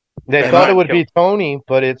 They thought it would be Tony,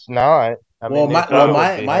 but it's not.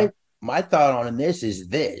 My thought on this is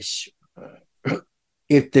this.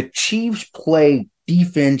 If the Chiefs play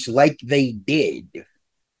defense like they did,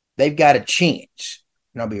 they've got a chance.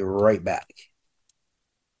 And I'll be right back.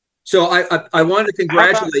 So I wanted to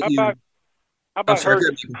congratulate you. How about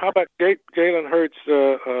Jalen Hurts?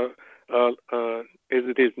 Is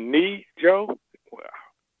it his knee, Joe? Wow.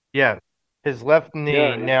 Yeah, his left knee.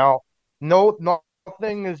 Yeah. Now,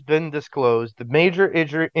 nothing has been disclosed. The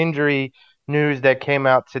major injury news that came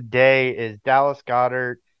out today is Dallas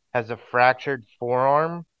Goedert has a fractured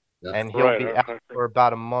forearm, and he'll be out for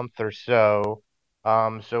about a month or so.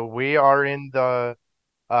 So we are in the,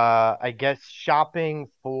 I guess, shopping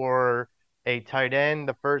for a tight end.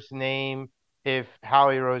 The first name, if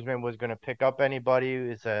Howie Roseman was going to pick up anybody,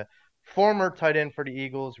 is a former tight end for the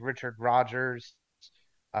Eagles, Richard Rodgers.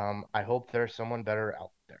 I hope there's someone better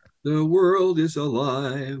out there. The world is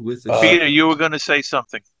alive with Peter, you were going to say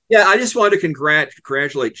something. Yeah, I just wanted to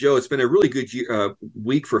congratulate Joe. It's been a really good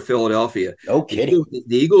week for Philadelphia. No kidding.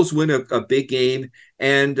 The Eagles win a big game,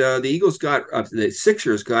 and the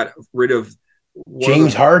Sixers got rid of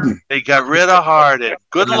James Harden. They got rid of Harden.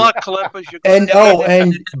 Good luck, Clippers.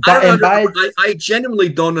 I genuinely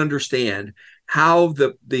don't understand how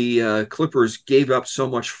the Clippers gave up so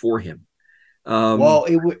much for him. Well,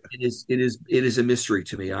 it is a mystery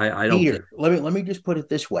to me. I don't. Peter, let me just put it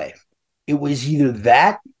this way: it was either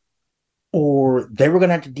that, or they were going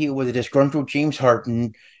to have to deal with a disgruntled James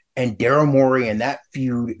Harden and Daryl Morey and that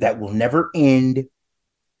feud that will never end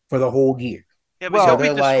for the whole year. Yeah, but he'll be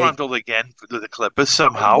disgruntled again for the Clippers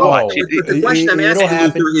somehow. But the question I'm asking,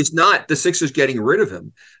 Luther, is not the Sixers getting rid of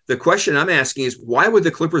him. The question I'm asking is, why would the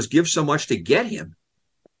Clippers give so much to get him?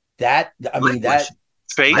 That's a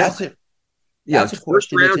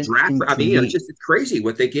first round draft. I mean, it's just crazy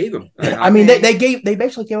what they gave him. They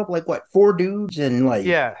basically came up like what, 4 dudes and like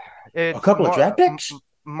a couple of draft picks.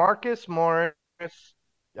 Marcus Morris,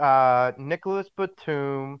 Nicholas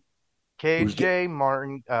Batum, KJ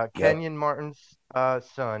Martin, Kenyon Martin's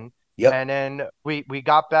son. Yep. And then we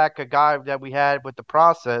got back a guy that we had with the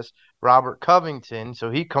process, Robert Covington,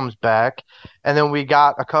 so he comes back. And then we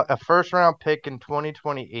got a first round pick in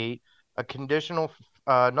 2028, a conditional,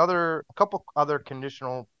 a couple other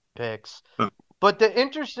conditional picks. But the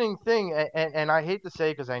interesting thing, and I hate to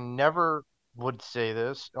say because I never would say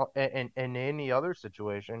this in any other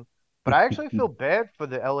situation, but I actually feel bad for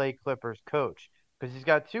the LA Clippers coach because he's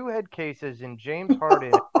got 2 head cases in James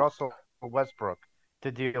Harden and Russell Westbrook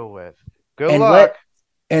to deal with. Good luck.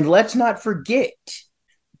 And let's not forget,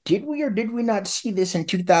 did we or did we not see this in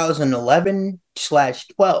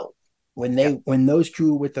 2011/12 when those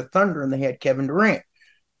two were with the Thunder and they had Kevin Durant?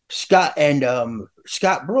 Scott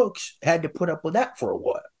Brooks had to put up with that for a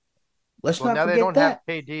while. Let's not forget that. Now they don't have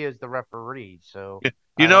KD as the referee, so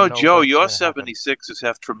Joe, your 76ers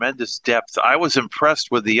have tremendous depth. I was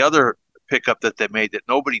impressed with the other pickup that they made that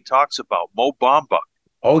nobody talks about, Mo Bamba.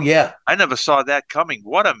 Oh yeah, I never saw that coming.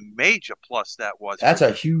 What a major plus that was. That's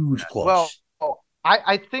a huge plus. Well,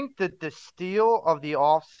 I think that the steal of the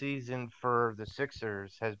offseason for the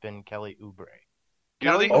Sixers has been Kelly Oubre.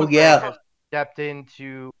 Has stepped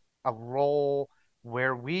into a role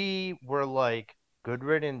where we were like, good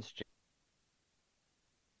riddance,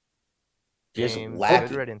 James.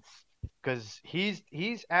 Good riddance. Because he's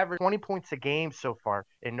averaged 20 points a game so far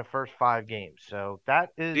in the first 5 games. So that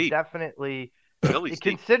is definitely,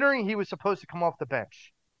 considering he was supposed to come off the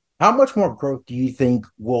bench. How much more growth do you think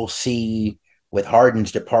we'll see with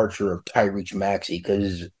Harden's departure of Tyrese Maxey?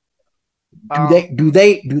 Because do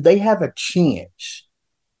they have a chance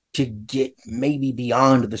to get maybe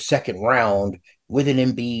beyond the second round with an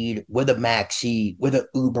Embiid, with a Maxey, with a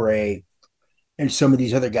Oubre, and some of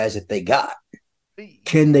these other guys that they got?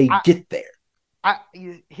 Can they get there?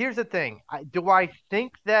 Here's the thing. Do I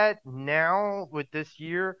think that now with this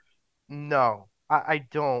year? No, I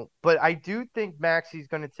don't. But I do think Maxey's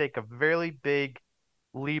going to take a very big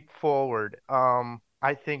leap forward.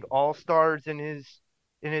 I think all-stars in his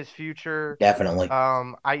future. Definitely.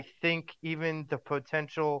 I think even the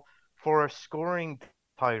potential for a scoring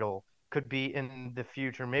title could be in the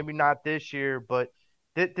future. Maybe not this year, but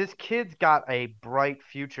this kid's got a bright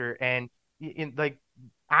future. And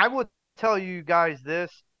I would tell you guys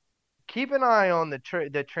this: keep an eye on the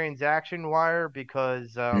transaction wire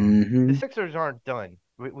because the Sixers aren't done.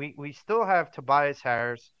 We still have Tobias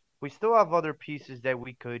Harris. We still have other pieces that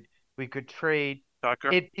we could trade.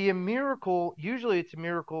 It'd be a miracle. Usually, it's a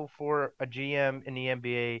miracle for a GM in the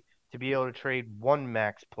NBA to be able to trade 1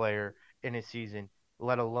 max player in a season,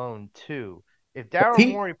 let alone 2. If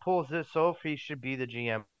Daryl Morey pulls this off, he should be the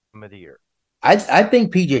GM of the year. I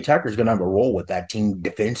think PJ Tucker's going to have a role with that team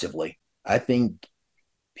defensively. I think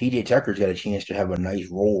PJ Tucker's got a chance to have a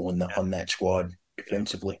nice role on that squad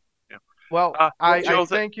defensively. Yeah. Well, I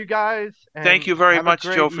thank you guys. Thank you very much,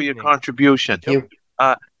 Joe, for your contribution. Thank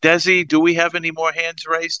you. Desi, do we have any more hands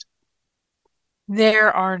raised?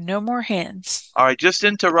 There are no more hands. All right, just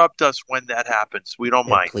interrupt us when that happens. We don't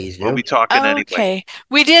mind. Please do. We'll be talking anyway. Okay.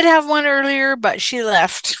 We did have one earlier, but she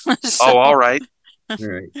left. Oh, all right. All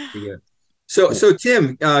right. Yeah. So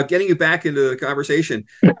Tim, getting you back into the conversation,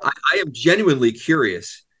 I am genuinely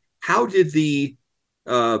curious. How did the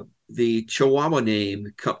Chihuahua name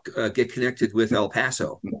get connected with El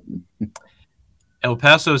Paso? El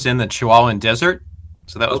Paso's in the Chihuahuan Desert,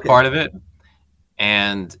 so that was part of it.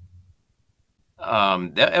 And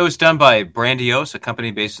it was done by Brandios, a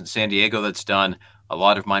company based in San Diego that's done a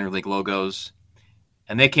lot of minor league logos.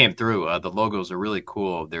 And they came through. The logos are really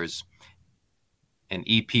cool. There's an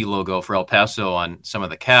EP logo for El Paso on some of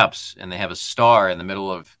the caps, and they have a star in the middle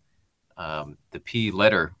of the P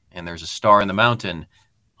letter, and there's a star in the mountain,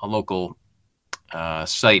 a local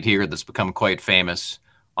site here that's become quite famous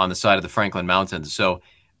on the side of the Franklin Mountains. So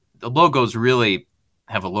the logos really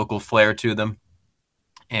have a local flair to them.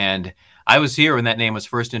 And I was here when that name was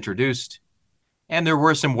first introduced, And there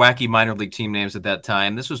were some wacky minor league team names at that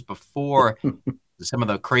time. This was before some of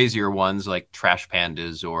the crazier ones like Trash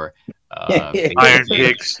Pandas or Iron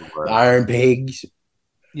Pigs. Iron Pigs.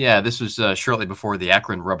 Yeah, this was shortly before the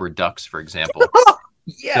Akron Rubber Ducks, for example.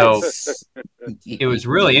 Yes. So it was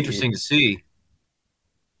really interesting to see.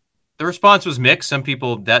 The response was mixed. Some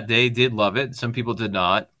people that day did love it. Some people did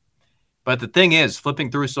not. But the thing is,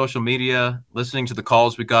 flipping through social media, listening to the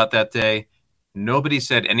calls we got that day, nobody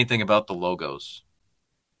said anything about the logos,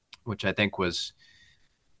 which I think was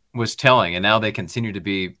telling. And now they continue to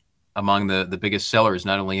be among the biggest sellers,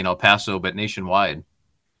 not only in El Paso, but nationwide.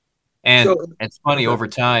 And so, it's funny, over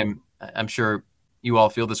time, I'm sure you all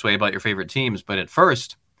feel this way about your favorite teams, but at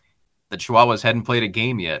first, the Chihuahuas hadn't played a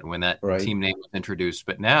game yet when that team name was introduced.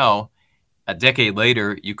 But now, a decade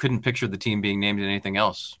later, you couldn't picture the team being named in anything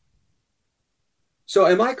else. So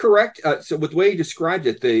am I correct? So with the way you described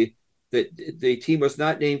it, the team was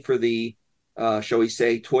not named for the, shall we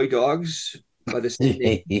say, toy dogs by the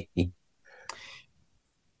same name?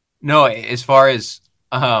 No, as far as,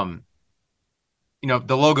 the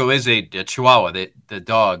logo is a Chihuahua, the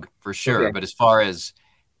dog for sure. Okay. But as far as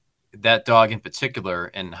that dog in particular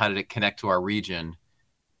and how did it connect to our region,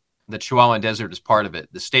 the Chihuahuan Desert is part of it.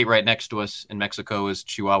 The state right next to us in Mexico is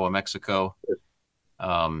Chihuahua, Mexico.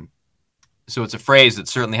 So it's a phrase that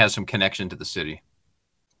certainly has some connection to the city.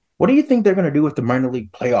 What do you think they're going to do with the minor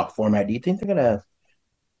league playoff format? Do you think they're going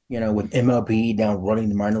to, with MLB now running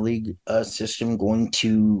the minor league system, going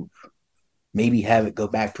to maybe have it go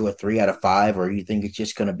back to a 3 out of 5, or you think it's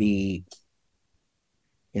just going to be,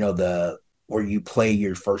 where you play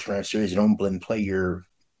your first round series and play your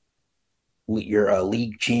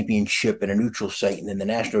league championship in a neutral site, and then the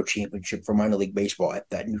national championship for minor league baseball at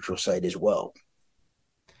that neutral site as well?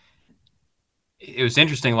 It was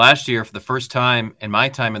interesting last year, for the first time in my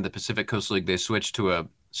time in the Pacific Coast League, they switched to a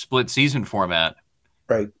split season format,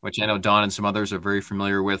 right? Which I know Don and some others are very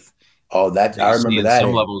familiar with. Oh, I remember that.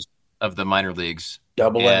 Some levels of the minor leagues,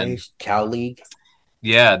 AA, Cal League.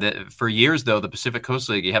 Yeah, for years though, the Pacific Coast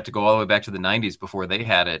League, you have to go all the way back to the 90s before they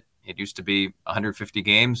had it. It used to be 150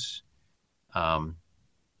 games, and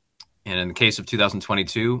in the case of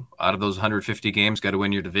 2022, out of those 150 games, got to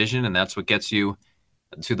win your division, and that's what gets you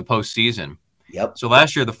to the postseason. Yep. So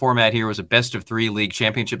last year, the format here was a best-of-3 league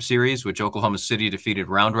championship series, which Oklahoma City defeated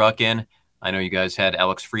Round Rock in. I know you guys had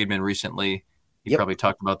Alex Friedman recently. You probably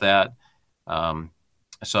talked about that. I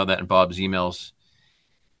saw that in Bob's emails.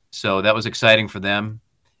 So that was exciting for them.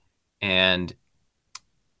 And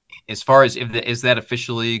as far as is that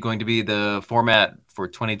officially going to be the format for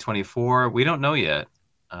 2024, we don't know yet.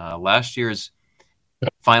 Last year's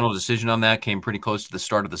final decision on that came pretty close to the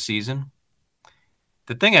start of the season.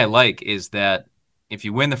 The thing I like is that if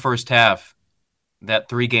you win the first half, that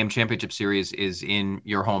 3-game championship series is in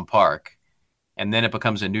your home park. And then it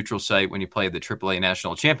becomes a neutral site when you play the AAA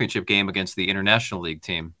National Championship game against the International League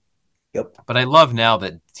team. Yep. But I love now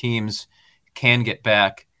that teams can get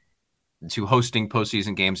back to hosting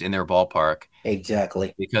postseason games in their ballpark.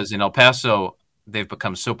 Exactly. Because in El Paso, they've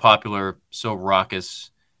become so popular, so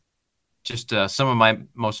raucous. Just some of my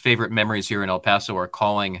most favorite memories here in El Paso are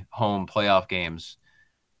calling home playoff games.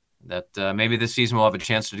 That maybe this season we'll have a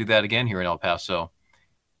chance to do that again here in El Paso.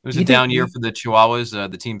 It was a down year for the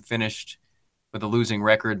Chihuahuas. The team finished with a losing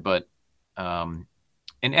record, but an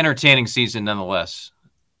entertaining season nonetheless.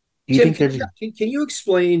 Tim, can you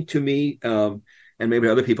explain to me and maybe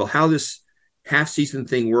other people how this half-season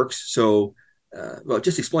thing works? So,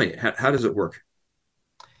 just explain it. How does it work?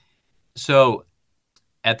 So,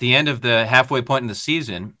 at the end of the halfway point in the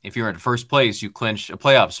season, if you're in first place, you clinch a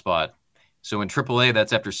playoff spot. So in AAA,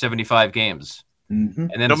 that's after 75 games. Mm-hmm.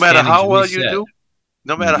 And then no matter how well you do,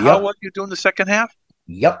 how well you do in the second half?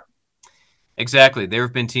 Yep. Exactly. There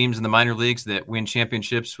have been teams in the minor leagues that win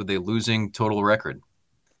championships with a losing total record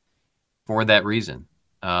for that reason.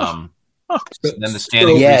 Then the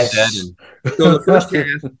standings reset.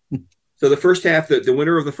 So the first half, the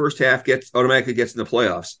winner of the first half automatically gets in the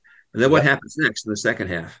playoffs. And then what happens next in the second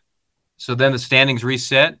half? So then the standings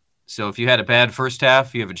reset. So if you had a bad first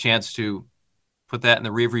half, you have a chance to put that in the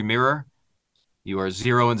rearview mirror. You are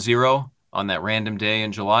 0-0 on that random day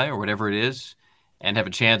in July or whatever it is, and have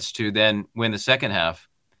a chance to then win the second half.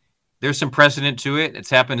 There's some precedent to it. It's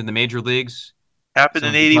happened in the major leagues. Happened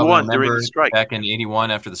in 81 during the strike. Back in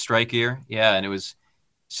 81 after the strike year. Yeah, and it was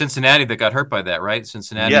Cincinnati that got hurt by that, right?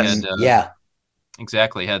 Cincinnati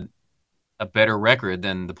exactly, had a better record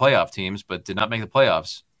than the playoff teams, but did not make the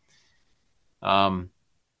playoffs.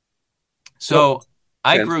 So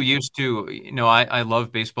I grew used to, I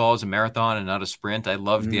love baseball as a marathon and not a sprint. I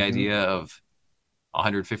loved the idea of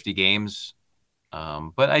 150 games.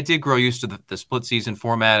 But I did grow used to the split season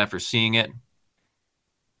format after seeing it.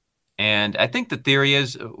 And I think the theory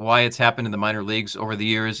is why it's happened in the minor leagues over the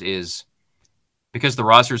years is because the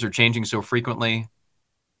rosters are changing so frequently.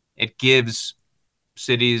 It gives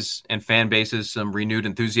cities and fan bases some renewed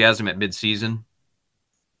enthusiasm at midseason.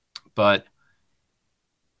 But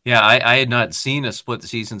yeah, I had not seen a split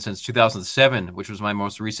season since 2007, which was my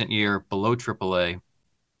most recent year below AAA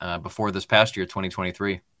before this past year,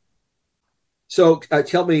 2023. So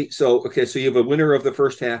tell me, so you have a winner of the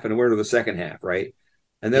first half and a winner of the second half, right?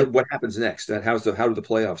 And then what happens next? How do the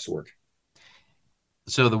playoffs work?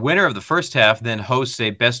 So the winner of the first half then hosts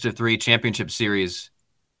a best of three championship series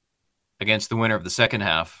against the winner of the second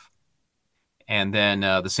half. And then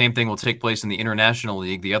the same thing will take place in the International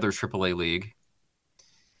League, the other AAA league.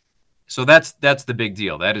 So that's the big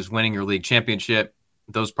deal. That is winning your league championship.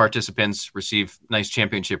 Those participants receive nice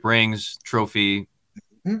championship rings, trophy,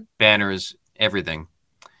 banners, everything.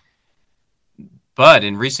 But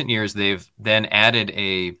in recent years, they've then added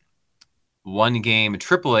a one-game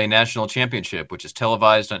AAA national championship, which is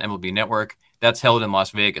televised on MLB Network. That's held in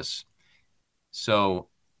Las Vegas. So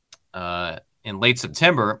in late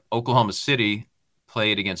September, Oklahoma City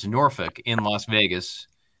played against Norfolk in Las Vegas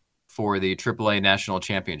for the AAA national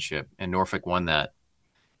championship, and Norfolk won that,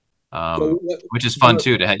 which is fun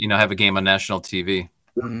too to have a game on national TV.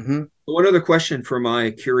 Mm-hmm. One other question for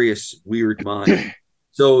my curious, weird mind.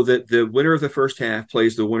 So that the winner of the first half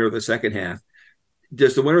plays the winner of the second half.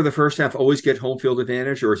 Does the winner of the first half always get home field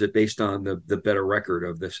advantage, or is it based on the better record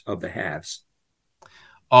of the halves?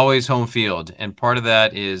 Always home field, and part of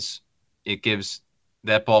that is it gives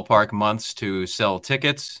that ballpark months to sell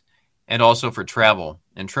tickets and also for travel.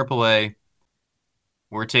 In AAA,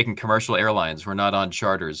 we're taking commercial airlines. We're not on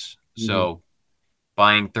charters. Mm-hmm. So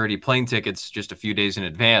buying 30 plane tickets just a few days in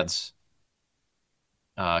advance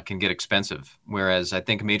can get expensive. Whereas I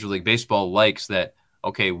think Major League Baseball likes that,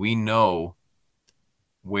 okay, we know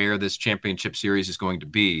where this championship series is going to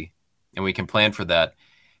be, and we can plan for that.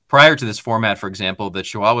 Prior to this format, for example, the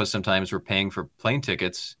Chihuahuas sometimes were paying for plane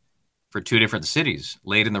tickets for two different cities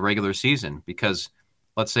late in the regular season because,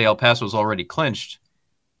 let's say El Paso's already clinched,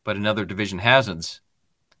 but another division hasn't.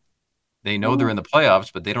 They know they're in the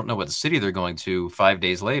playoffs, but they don't know what city they're going to 5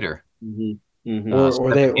 days later. Mm-hmm. Mm-hmm. So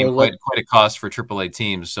that became quite a cost for AAA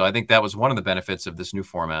teams. So I think that was one of the benefits of this new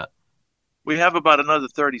format. We have about another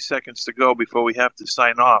 30 seconds to go before we have to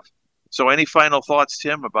sign off. So any final thoughts,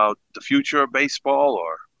 Tim, about the future of baseball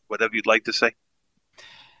or whatever you'd like to say?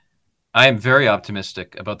 I am very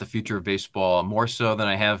optimistic about the future of baseball, more so than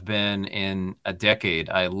I have been in a decade.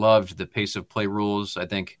 I loved the pace of play rules. I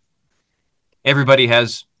think everybody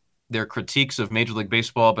has their critiques of Major League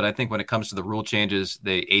Baseball, but I think when it comes to the rule changes,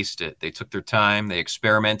 they aced it. They took their time. They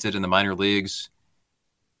experimented in the minor leagues.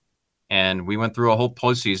 And we went through a whole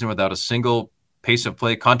postseason without a single pace of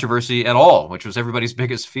play controversy at all, which was everybody's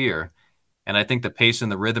biggest fear. And I think the pace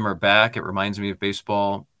and the rhythm are back. It reminds me of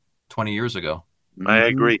baseball 20 years ago. I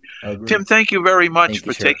agree. Tim, thank you very much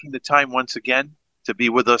for taking the time once again to be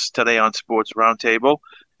with us today on Sports Roundtable.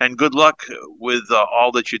 And good luck with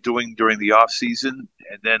all that you're doing during the off season.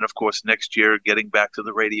 And then, of course, next year, getting back to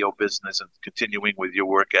the radio business and continuing with your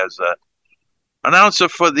work as an announcer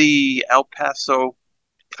for the El Paso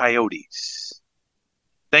Coyotes.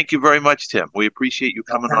 Thank you very much, Tim. We appreciate you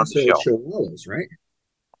coming on the show. Chihuahuas, right?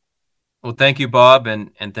 Well, thank you, Bob,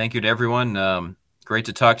 and thank you to everyone. Great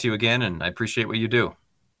to talk to you again, and I appreciate what you do.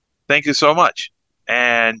 Thank you so much.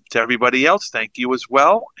 And to everybody else, thank you as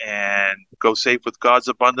well. And go safe with God's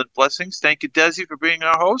abundant blessings. Thank you, Desi, for being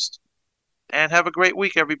our host. And have a great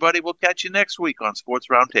week, everybody. We'll catch you next week on Sports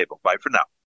Roundtable. Bye for now.